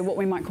cases, so what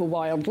we might call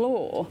wild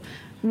law,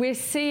 we're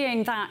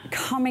seeing that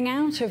coming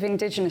out of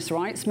indigenous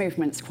rights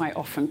movements quite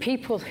often.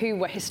 People who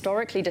were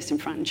historically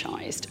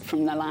disenfranchised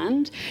from the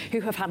land,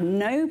 who have had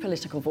no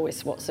political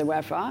voice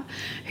whatsoever,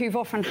 who've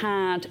often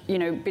had,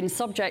 been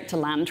subject to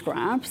land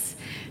grabs,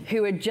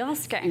 who are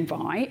just getting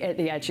by at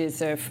the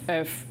edges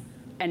of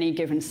any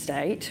given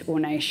state or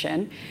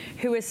nation,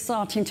 who are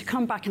starting to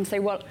come back and say,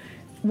 well,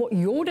 what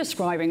you're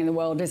describing in the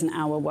world isn't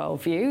our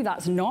worldview.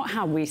 That's not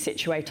how we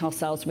situate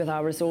ourselves with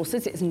our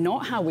resources. It's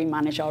not how we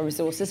manage our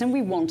resources, and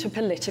we want a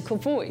political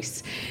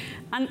voice.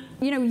 And,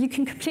 you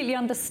can completely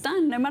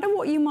understand, no matter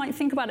what you might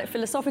think about it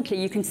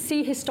philosophically, you can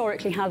see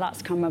historically how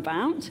that's come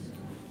about,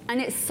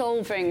 and it's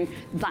solving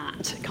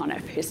that kind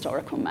of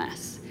historical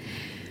mess.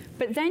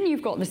 But then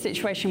you've got the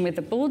situation with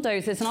the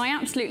bulldozers, and I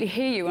absolutely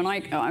hear you, and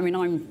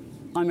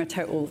I'm a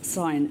total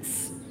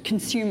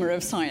consumer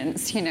of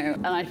science,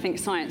 and I think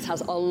science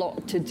has a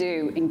lot to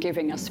do in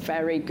giving us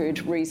very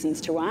good reasons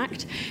to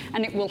act,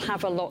 and it will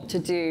have a lot to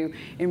do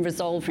in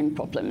resolving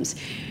problems.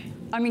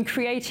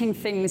 Creating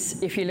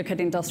things, if you look at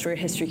industrial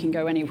history, can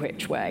go any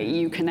which way.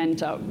 You can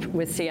end up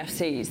with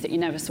CFCs that you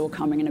never saw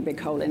coming in a big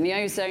hole in the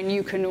ozone.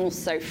 You can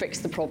also fix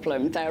the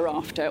problem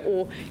thereafter,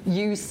 or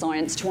use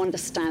science to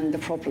understand the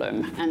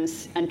problem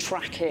and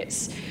track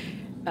its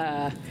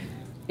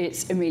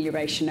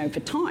amelioration over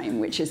time,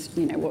 which is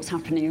what's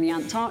happening in the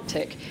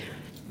Antarctic.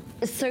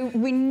 So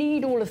we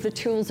need all of the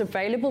tools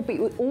available, but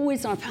we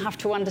always have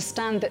to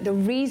understand that the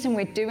reason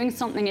we're doing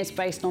something is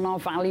based on our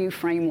value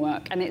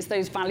framework, and it's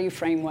those value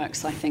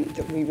frameworks, I think,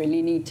 that we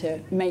really need to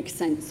make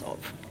sense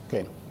of.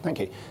 Okay, thank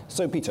you.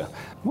 So, Peter,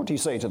 what do you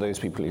say to those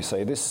people who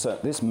say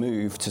this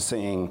move to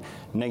seeing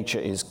nature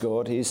is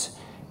God is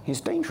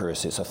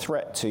dangerous? It's a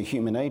threat to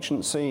human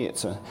agency,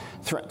 it's a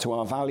threat to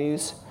our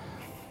values.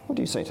 What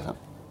do you say to that?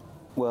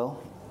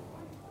 Well,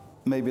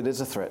 maybe it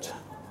is a threat.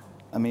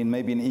 I mean,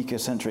 maybe an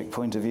ecocentric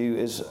point of view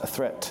is a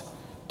threat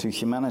to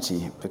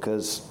humanity,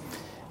 because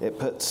it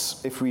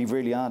puts, if we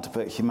really are to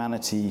put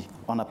humanity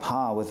on a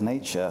par with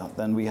nature,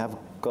 then we have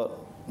got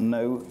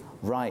no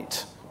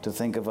right to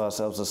think of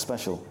ourselves as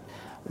special.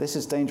 This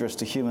is dangerous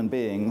to human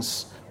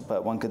beings,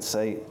 but one could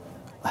say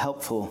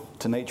helpful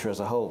to nature as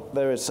a whole.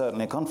 There is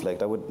certainly a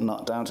conflict, I would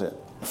not doubt it.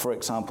 For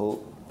example,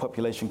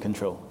 population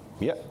control.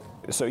 Yeah.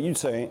 So you'd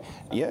say,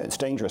 yeah, it's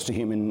dangerous to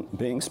human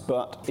beings,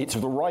 but it's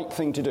the right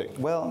thing to do.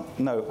 Well,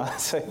 no. I'd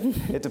say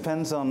it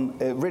depends on,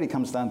 it really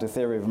comes down to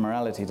theory of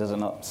morality, does it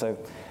not? So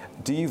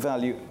do you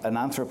value an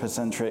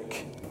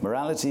anthropocentric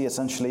morality,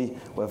 essentially,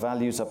 where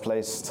values are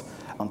placed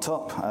on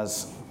top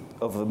as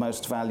of the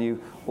most value,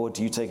 or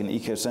do you take an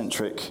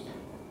ecocentric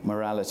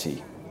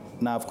morality?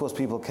 Now, of course,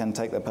 people can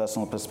take their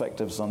personal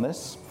perspectives on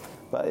this,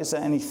 but is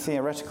there any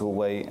theoretical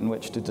way in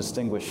which to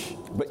distinguish?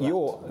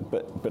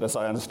 But as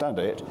I understand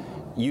it,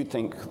 you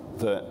think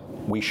that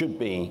we should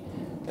be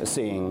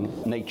seeing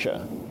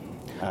nature.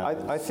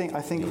 I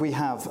think we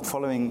have,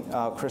 following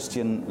our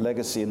Christian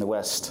legacy in the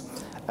West,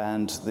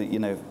 and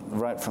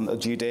right from the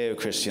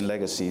Judeo-Christian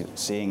legacy,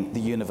 seeing the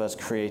universe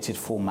created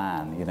for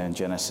man, in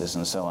Genesis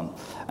and so on,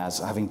 as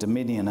having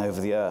dominion over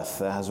the earth.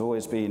 There has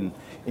always been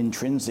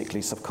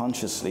intrinsically,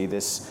 subconsciously,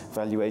 this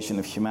valuation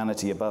of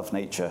humanity above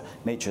nature.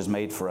 Nature's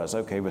made for us.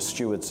 Okay, we're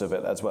stewards of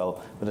it as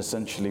well, but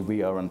essentially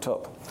we are on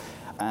top.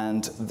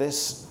 And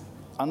this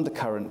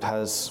undercurrent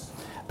has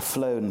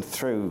flown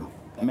through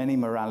many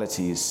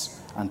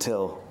moralities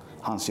until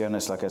Hans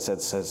Jonas, like I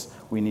said, says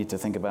we need to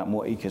think about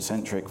more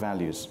ecocentric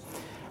values.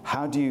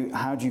 How do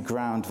you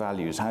ground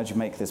values? How do you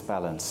make this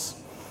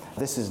balance?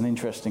 This is an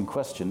interesting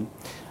question.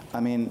 I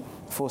mean,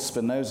 for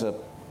Spinoza,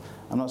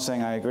 I'm not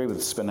saying I agree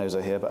with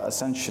Spinoza here, but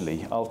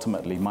essentially,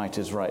 ultimately, might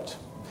is right.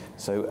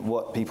 So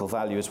what people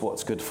value is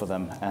what's good for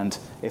them, and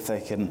if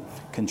they can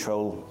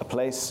control a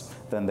place,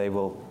 then they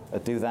will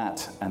do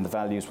that, and the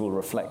values will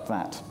reflect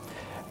that.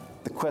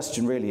 The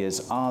question really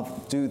is,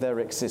 do there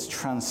exist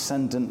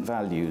transcendent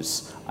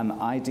values, an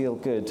ideal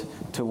good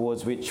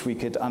towards which we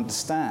could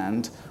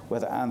understand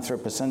whether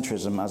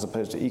anthropocentrism as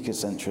opposed to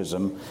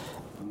ecocentrism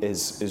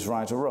is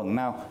right or wrong?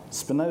 Now,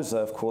 Spinoza,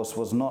 of course,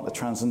 was not a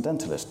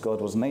transcendentalist.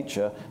 God was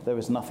nature. There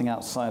was nothing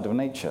outside of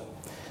nature.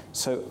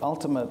 So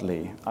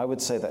ultimately, I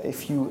would say that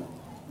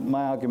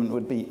my argument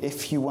would be,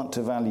 if you want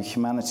to value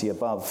humanity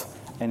above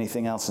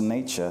anything else in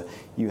nature,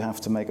 you have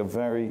to make a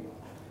very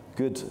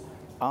good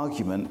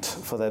argument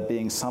for there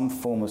being some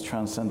form of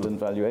transcendent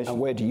valuation. And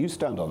where do you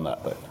stand on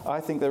that, though?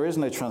 I think there is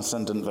no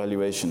transcendent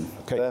valuation.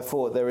 Okay.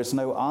 Therefore, there is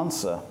no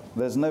answer.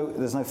 There's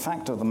no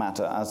fact of the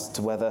matter as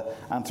to whether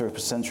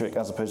anthropocentric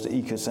as opposed to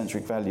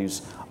ecocentric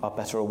values are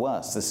better or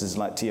worse. This is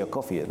like tea or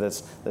coffee.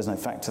 There's no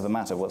fact to the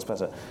matter what's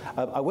better.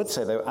 I would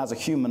say, though, as a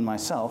human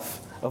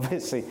myself,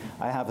 obviously,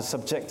 I have a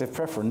subjective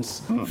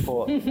preference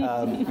for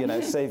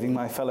saving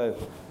my fellow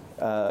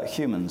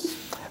humans.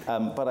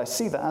 But I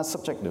see that as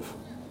subjective.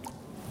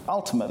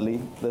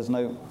 Ultimately, there's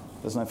no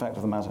fact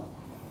of the matter.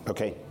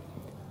 Okay.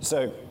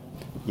 So,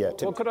 yeah.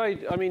 Well,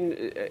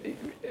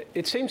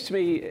 it seems to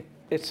me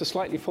it's a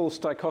slightly false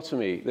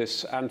dichotomy,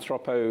 this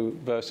anthropo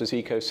versus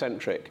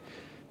ecocentric,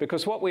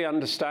 because what we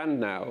understand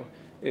now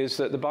is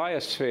that the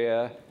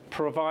biosphere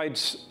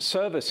provides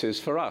services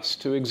for us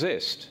to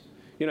exist.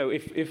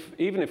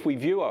 Even if we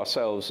view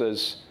ourselves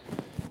as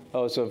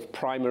of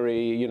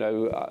primary,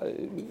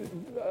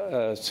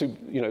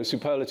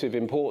 superlative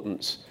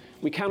importance,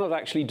 we cannot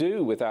actually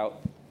do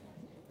without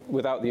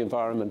the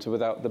environment or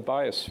without the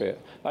biosphere.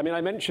 I mean,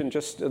 I mentioned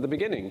just at the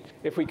beginning,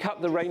 if we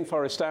cut the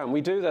rainforest down,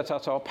 we do that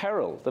at our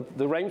peril.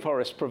 The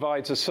rainforest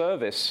provides a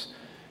service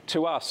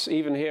to us,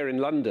 even here in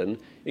London,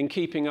 in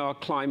keeping our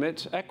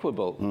climate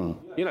equable.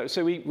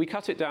 So we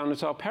cut it down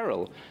at our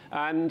peril.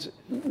 And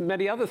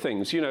many other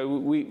things,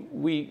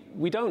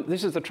 we don't,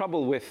 this is the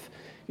trouble with,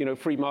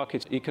 free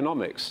market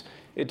economics.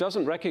 It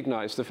doesn't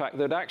recognize the fact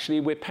that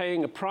actually we're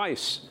paying a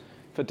price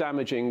for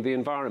damaging the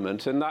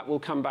environment, and that will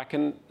come back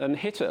and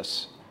hit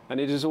us. And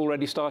it is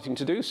already starting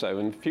to do so.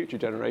 In future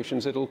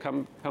generations, it'll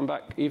come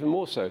back even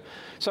more so.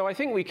 So I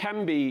think we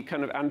can be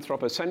kind of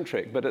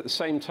anthropocentric, but at the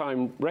same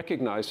time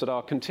recognize that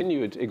our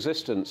continued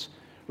existence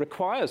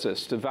requires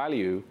us to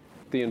value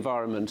the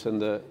environment and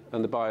the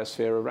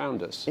biosphere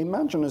around us.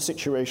 Imagine a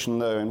situation,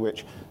 though, in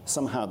which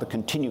somehow the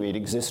continued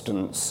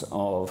existence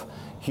of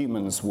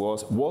humans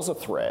was a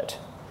threat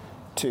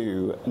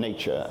to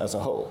nature as a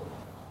whole.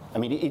 I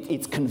mean,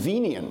 it's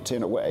convenient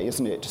in a way,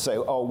 isn't it, to say,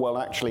 oh, well,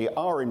 actually,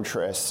 our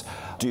interests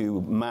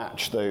do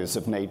match those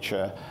of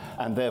nature,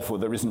 and therefore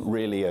there isn't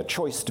really a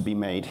choice to be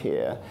made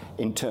here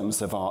in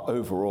terms of our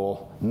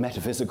overall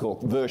metaphysical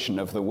version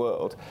of the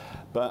world.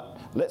 But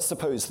let's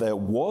suppose there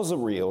was a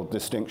real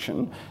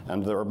distinction,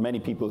 and there are many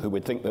people who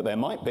would think that there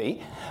might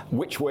be.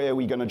 Which way are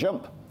we going to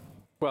jump?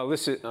 Well,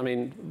 this is, I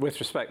mean, with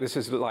respect, this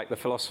is like the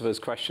philosopher's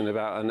question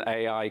about an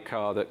AI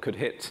car that could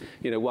hit,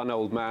 one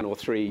old man or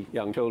 3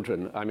 young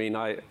children. I mean,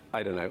 I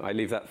don't know. I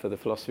leave that for the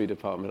philosophy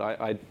department.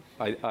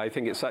 I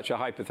think it's such a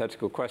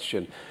hypothetical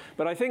question.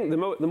 But I think the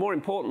more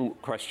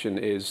important question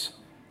is,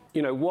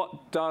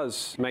 what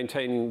does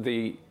maintaining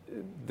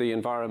the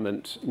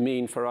environment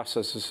mean for us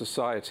as a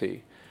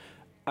society?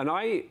 And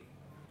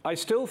I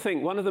still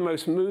think one of the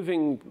most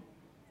moving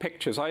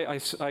pictures, I'm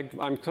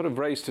sort of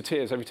raised to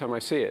tears every time I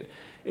see it,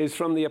 is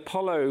from the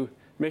Apollo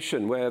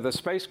mission, where the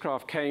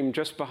spacecraft came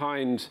just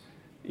behind,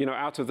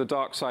 out of the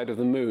dark side of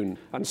the moon.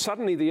 And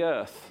suddenly the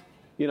Earth,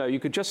 you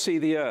could just see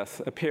the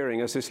Earth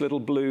appearing as this little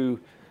blue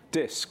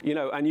disk,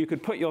 and you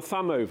could put your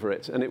thumb over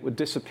it and it would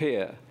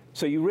disappear.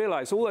 So you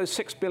realize all those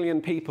 6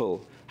 billion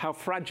people, how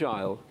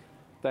fragile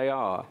they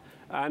are.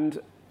 And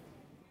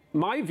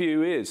my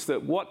view is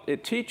that what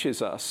it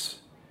teaches us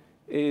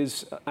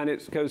is, and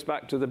it goes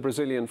back to the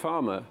Brazilian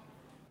farmer,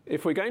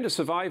 if we're going to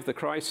survive the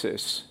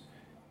crisis,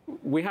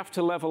 we have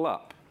to level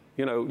up.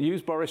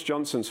 Use Boris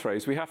Johnson's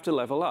phrase, we have to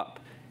level up.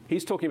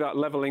 He's talking about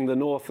leveling the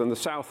North and the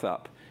South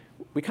up.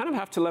 We kind of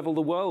have to level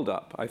the world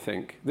up, I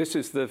think. This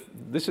is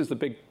the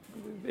big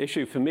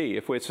issue for me,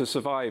 if we're to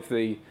survive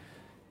the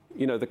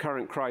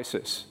current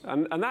crisis.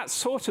 And that's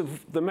sort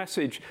of the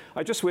message.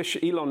 I just wish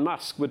Elon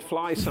Musk would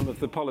fly some of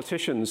the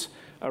politicians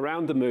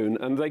around the moon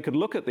and they could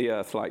look at the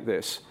Earth like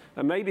this,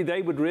 and maybe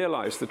they would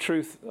realize the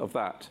truth of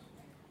that.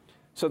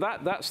 So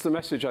that's the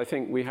message I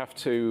think we have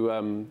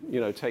to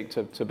take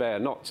to bear,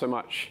 not so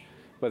much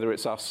whether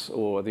it's us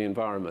or the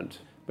environment,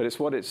 but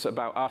it's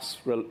about us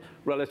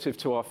relative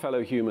to our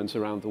fellow humans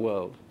around the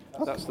world.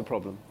 Okay. That's the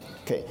problem.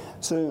 Okay,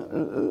 so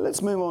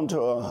let's move on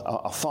to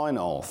our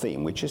final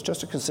theme, which is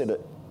just to consider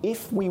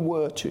if we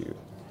were to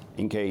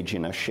engage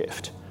in a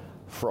shift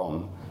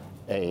from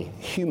a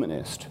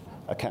humanist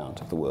account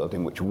of the world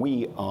in which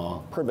we are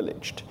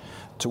privileged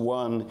to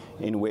one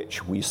in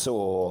which we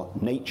saw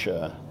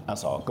nature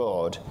as our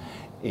God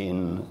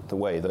in the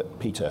way that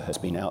Peter has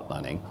been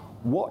outlining,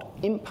 what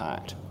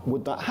impact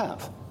would that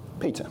have?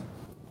 Peter?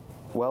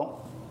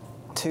 Well,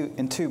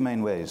 in two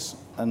main ways.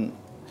 And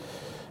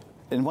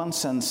in one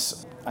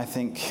sense, I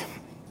think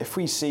if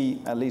we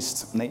see at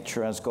least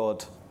nature as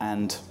God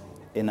and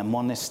in a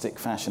monistic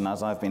fashion,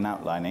 as I've been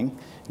outlining,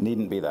 it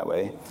needn't be that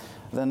way,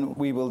 then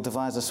we will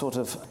devise a sort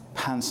of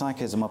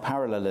panpsychism or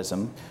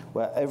parallelism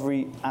where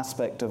every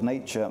aspect of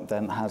nature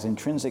then has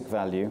intrinsic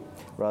value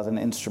rather than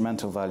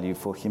instrumental value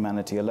for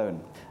humanity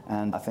alone.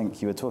 And I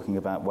think you were talking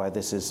about why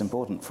this is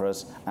important for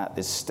us at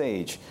this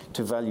stage,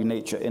 to value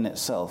nature in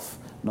itself,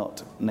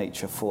 not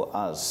nature for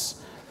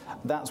us.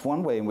 That's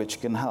one way in which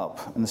it can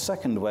help. And the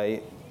second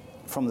way,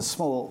 from the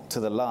small to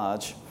the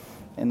large,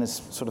 in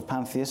this sort of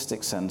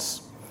pantheistic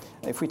sense,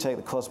 if we take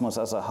the cosmos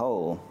as a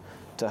whole,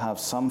 to have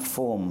some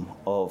form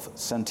of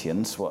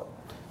sentience, what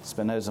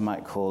Spinoza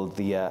might call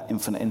the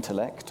infinite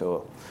intellect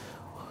or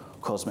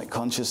cosmic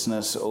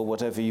consciousness or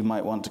whatever you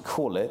might want to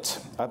call it.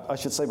 I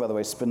should say, by the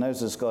way,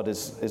 Spinoza's God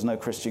is no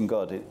Christian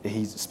God.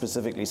 He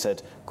specifically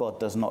said, God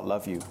does not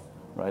love you,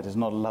 right? It's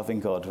not a loving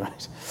God,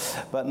 right?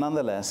 But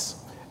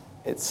nonetheless,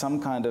 it's some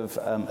kind of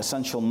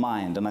essential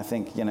mind. And I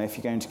think, if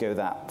you're going to go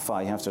that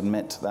far, you have to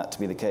admit that to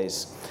be the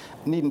case.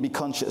 Needn't be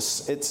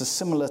conscious. It's as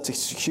similar to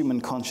human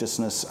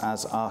consciousness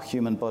as our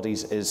human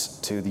bodies is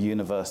to the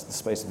universe, the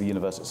space of the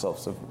universe itself.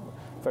 So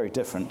very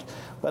different.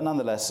 But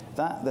nonetheless,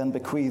 that then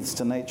bequeaths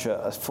to nature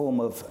a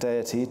form of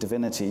deity,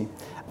 divinity,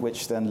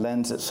 which then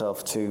lends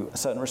itself to a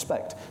certain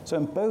respect. So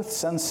in both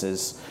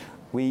senses,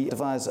 we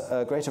devise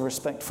a greater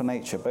respect for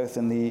nature, both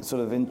in the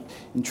sort of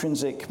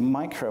intrinsic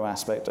micro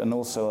aspect and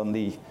also on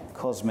the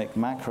cosmic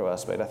macro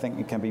aspect. I think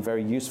it can be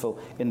very useful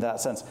in that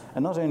sense.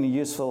 And not only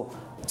useful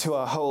to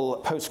our whole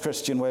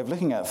post-Christian way of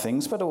looking at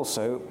things, but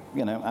also,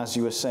 as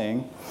you were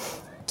saying,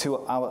 to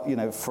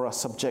our, for our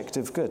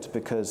subjective good.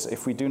 Because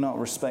if we do not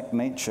respect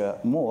nature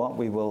more,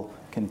 we will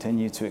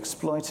continue to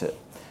exploit it.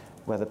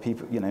 Whether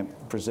people,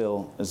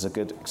 Brazil is a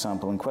good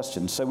example in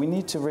question. So we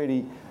need to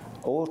really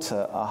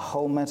alter our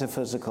whole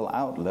metaphysical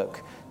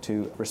outlook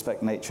to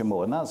respect nature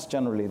more. And that's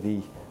generally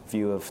the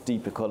view of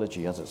deep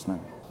ecology as it's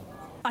known.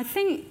 I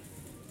think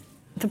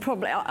the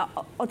problem,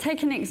 I'll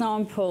take an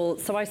example.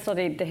 So I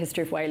studied the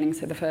history of whaling,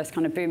 so the first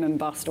kind of boom and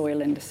bust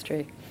oil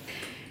industry.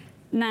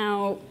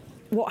 Now,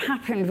 what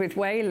happened with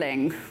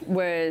whaling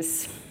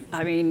was,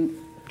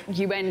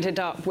 you ended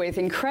up with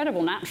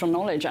incredible natural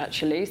knowledge,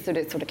 actually. So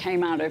it sort of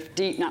came out of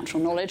deep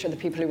natural knowledge of the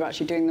people who were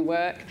actually doing the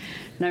work,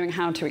 knowing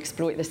how to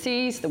exploit the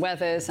seas, the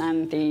weathers,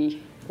 and the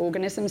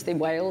organisms, the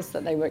whales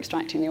that they were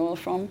extracting the oil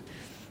from.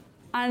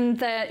 And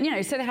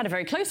so they had a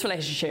very close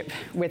relationship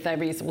with their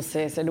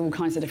resources and all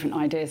kinds of different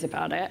ideas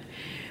about it.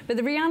 But But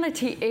the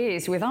reality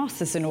is, with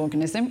us as an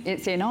organism,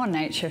 it's in our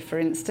nature, for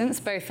instance,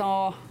 both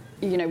our,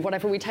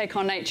 whatever we take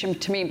our nature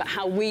to mean, but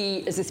how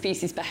we as a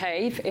species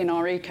behave in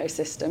our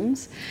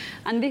ecosystems.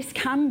 And this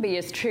can be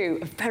as true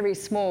of very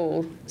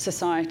small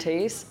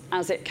societies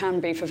as it can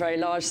be for very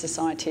large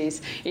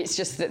societies. It's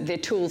just that the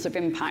tools of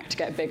impact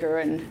get bigger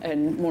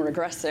and more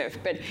aggressive.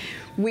 But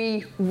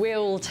we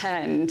will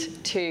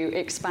tend to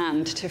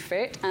expand to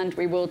fit, and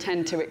we will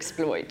tend to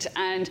exploit.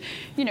 And,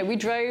 we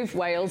drove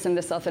whales in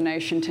the Southern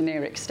Ocean to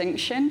near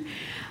extinction.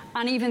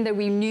 And even though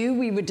we knew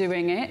we were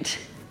doing it,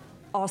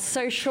 our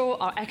social,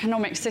 our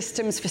economic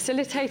systems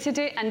facilitated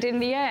it, and in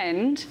the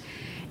end,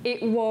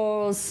 it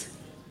was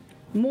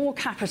more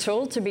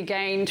capital to be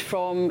gained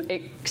from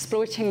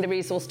exploiting the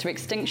resource to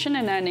extinction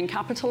and earning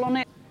capital on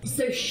it.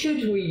 So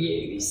should we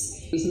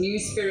use these new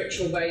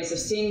spiritual ways of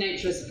seeing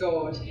nature as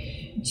God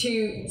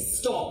to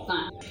stop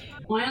that?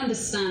 I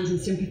understand and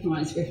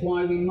sympathise with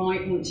why we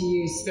might want to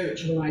use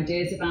spiritual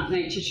ideas about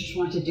nature to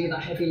try to do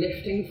that heavy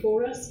lifting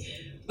for us.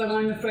 But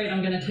I'm afraid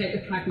I'm going to take the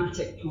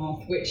pragmatic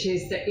path, which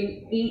is that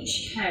in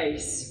each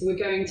case, we're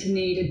going to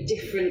need a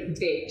different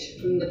bit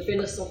from the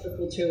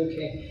philosophical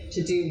toolkit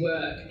to do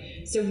work.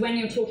 So when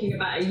you're talking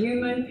about a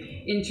human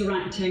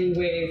interacting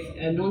with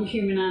a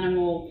non-human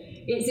animal,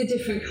 it's a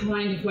different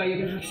kind of way you're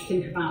going to have to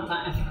think about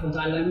that ethical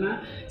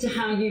dilemma to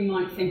how you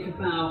might think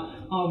about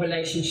our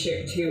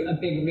relationship to a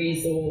big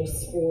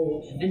resource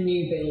or a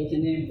new build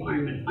in the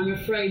environment. I'm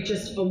afraid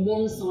just a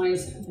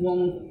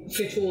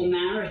one-size-one-fit-all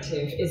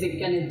narrative isn't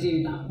going to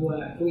do that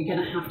work. We're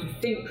going to have to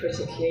think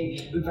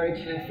critically and very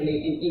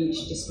carefully in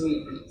each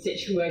discrete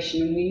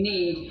situation, and we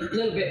need a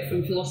little bit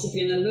from philosophy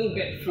and a little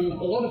bit from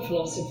a lot of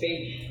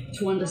philosophy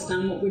to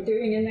understand what we're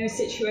doing in those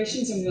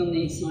situations, and we'll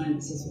need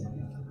science as well.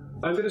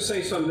 I'm going to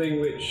say something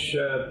which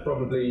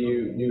probably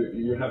you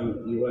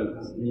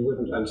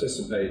wouldn't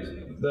anticipate.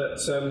 That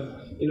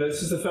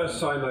this is the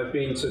first time I've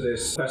been to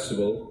this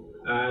festival,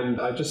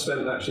 and I just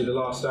spent actually the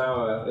last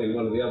hour in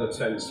one of the other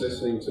tents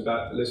listening to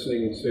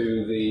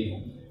the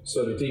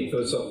sort of deep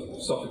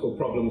philosophical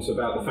problems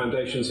about the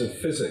foundations of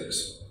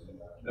physics.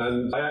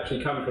 And I actually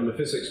come from a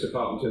physics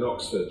department in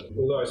Oxford.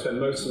 Although I spend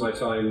most of my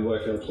time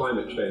working on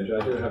climate change, I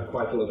do have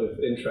quite a lot of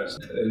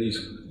interest in these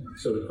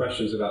sort of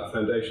questions about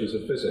foundations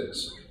of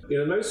physics.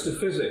 Most of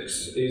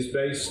physics is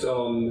based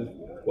on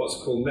what's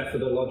called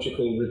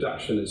methodological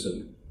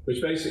reductionism, which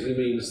basically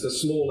means the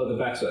smaller the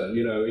better.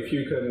 If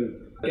you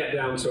can get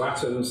down to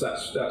atoms,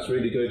 that's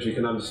really good, you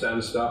can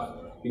understand stuff.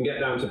 You can get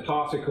down to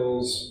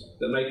particles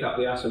that make up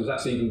the atoms,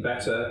 that's even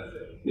better.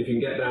 If you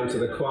can get down to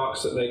the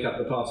quarks that make up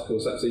the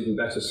particles, that's even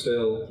better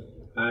still.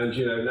 And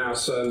now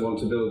CERN want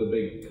to build a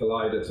big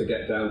collider to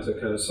get down to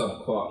kind of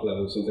sub-quark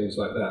levels and things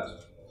like that.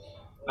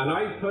 And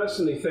I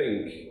personally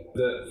think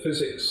that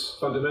physics,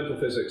 fundamental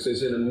physics,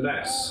 is in a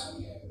mess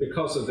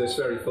because of this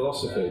very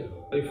philosophy.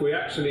 If we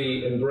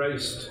actually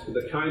embraced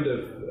the kind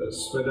of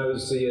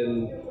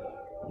Spinozian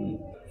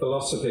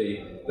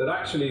philosophy, that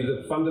actually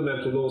the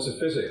fundamental laws of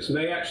physics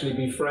may actually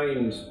be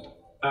framed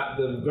at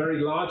the very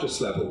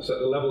largest levels, at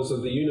the levels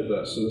of the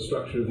universe and the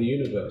structure of the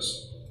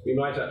universe, we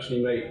might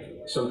actually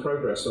make some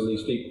progress on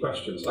these deep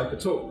questions. I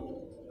could talk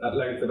at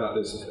length about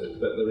this,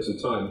 but there isn't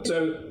time.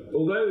 So,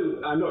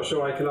 although I'm not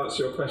sure I can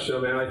answer your question,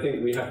 I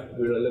think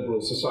we're a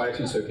liberal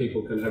society, so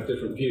people can have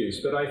different views.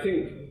 But I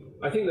think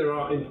there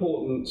are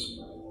important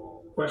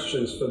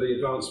questions for the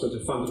advancement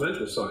of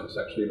fundamental science,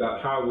 actually,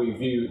 about how we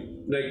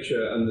view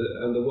nature and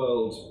the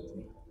world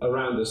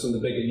around us and the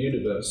bigger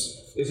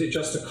universe. Is it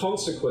just a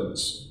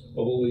consequence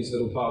of all these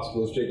little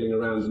particles jiggling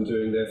around and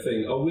doing their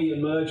thing? Are we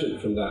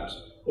emergent from that?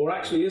 Or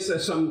actually, is there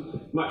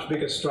some much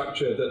bigger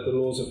structure that the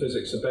laws of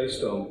physics are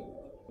based on?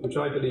 Which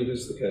I believe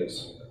is the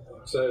case.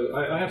 So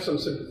I have some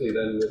sympathy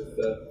then with,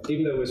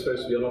 even though we're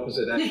supposed to be on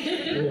opposite ends,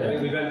 I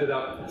think we've ended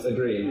up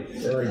agreeing.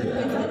 Very good.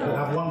 We'll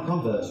have one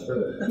convert.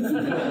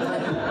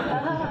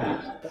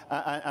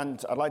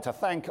 And I'd like to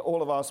thank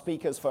all of our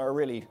speakers for a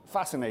really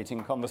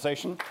fascinating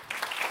conversation.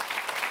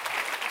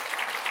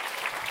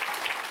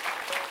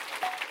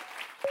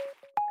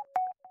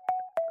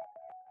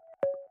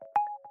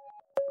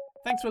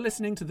 Thanks for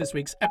listening to this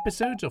week's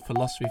episode of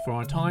Philosophy for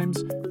Our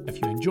Times. If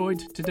you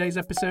enjoyed today's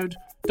episode,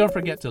 don't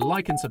forget to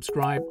like and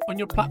subscribe on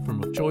your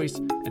platform of choice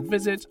and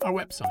visit our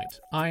website,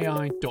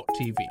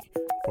 ii.tv,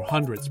 for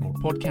hundreds more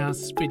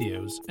podcasts,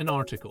 videos and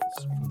articles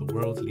from the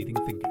world's leading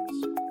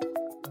thinkers.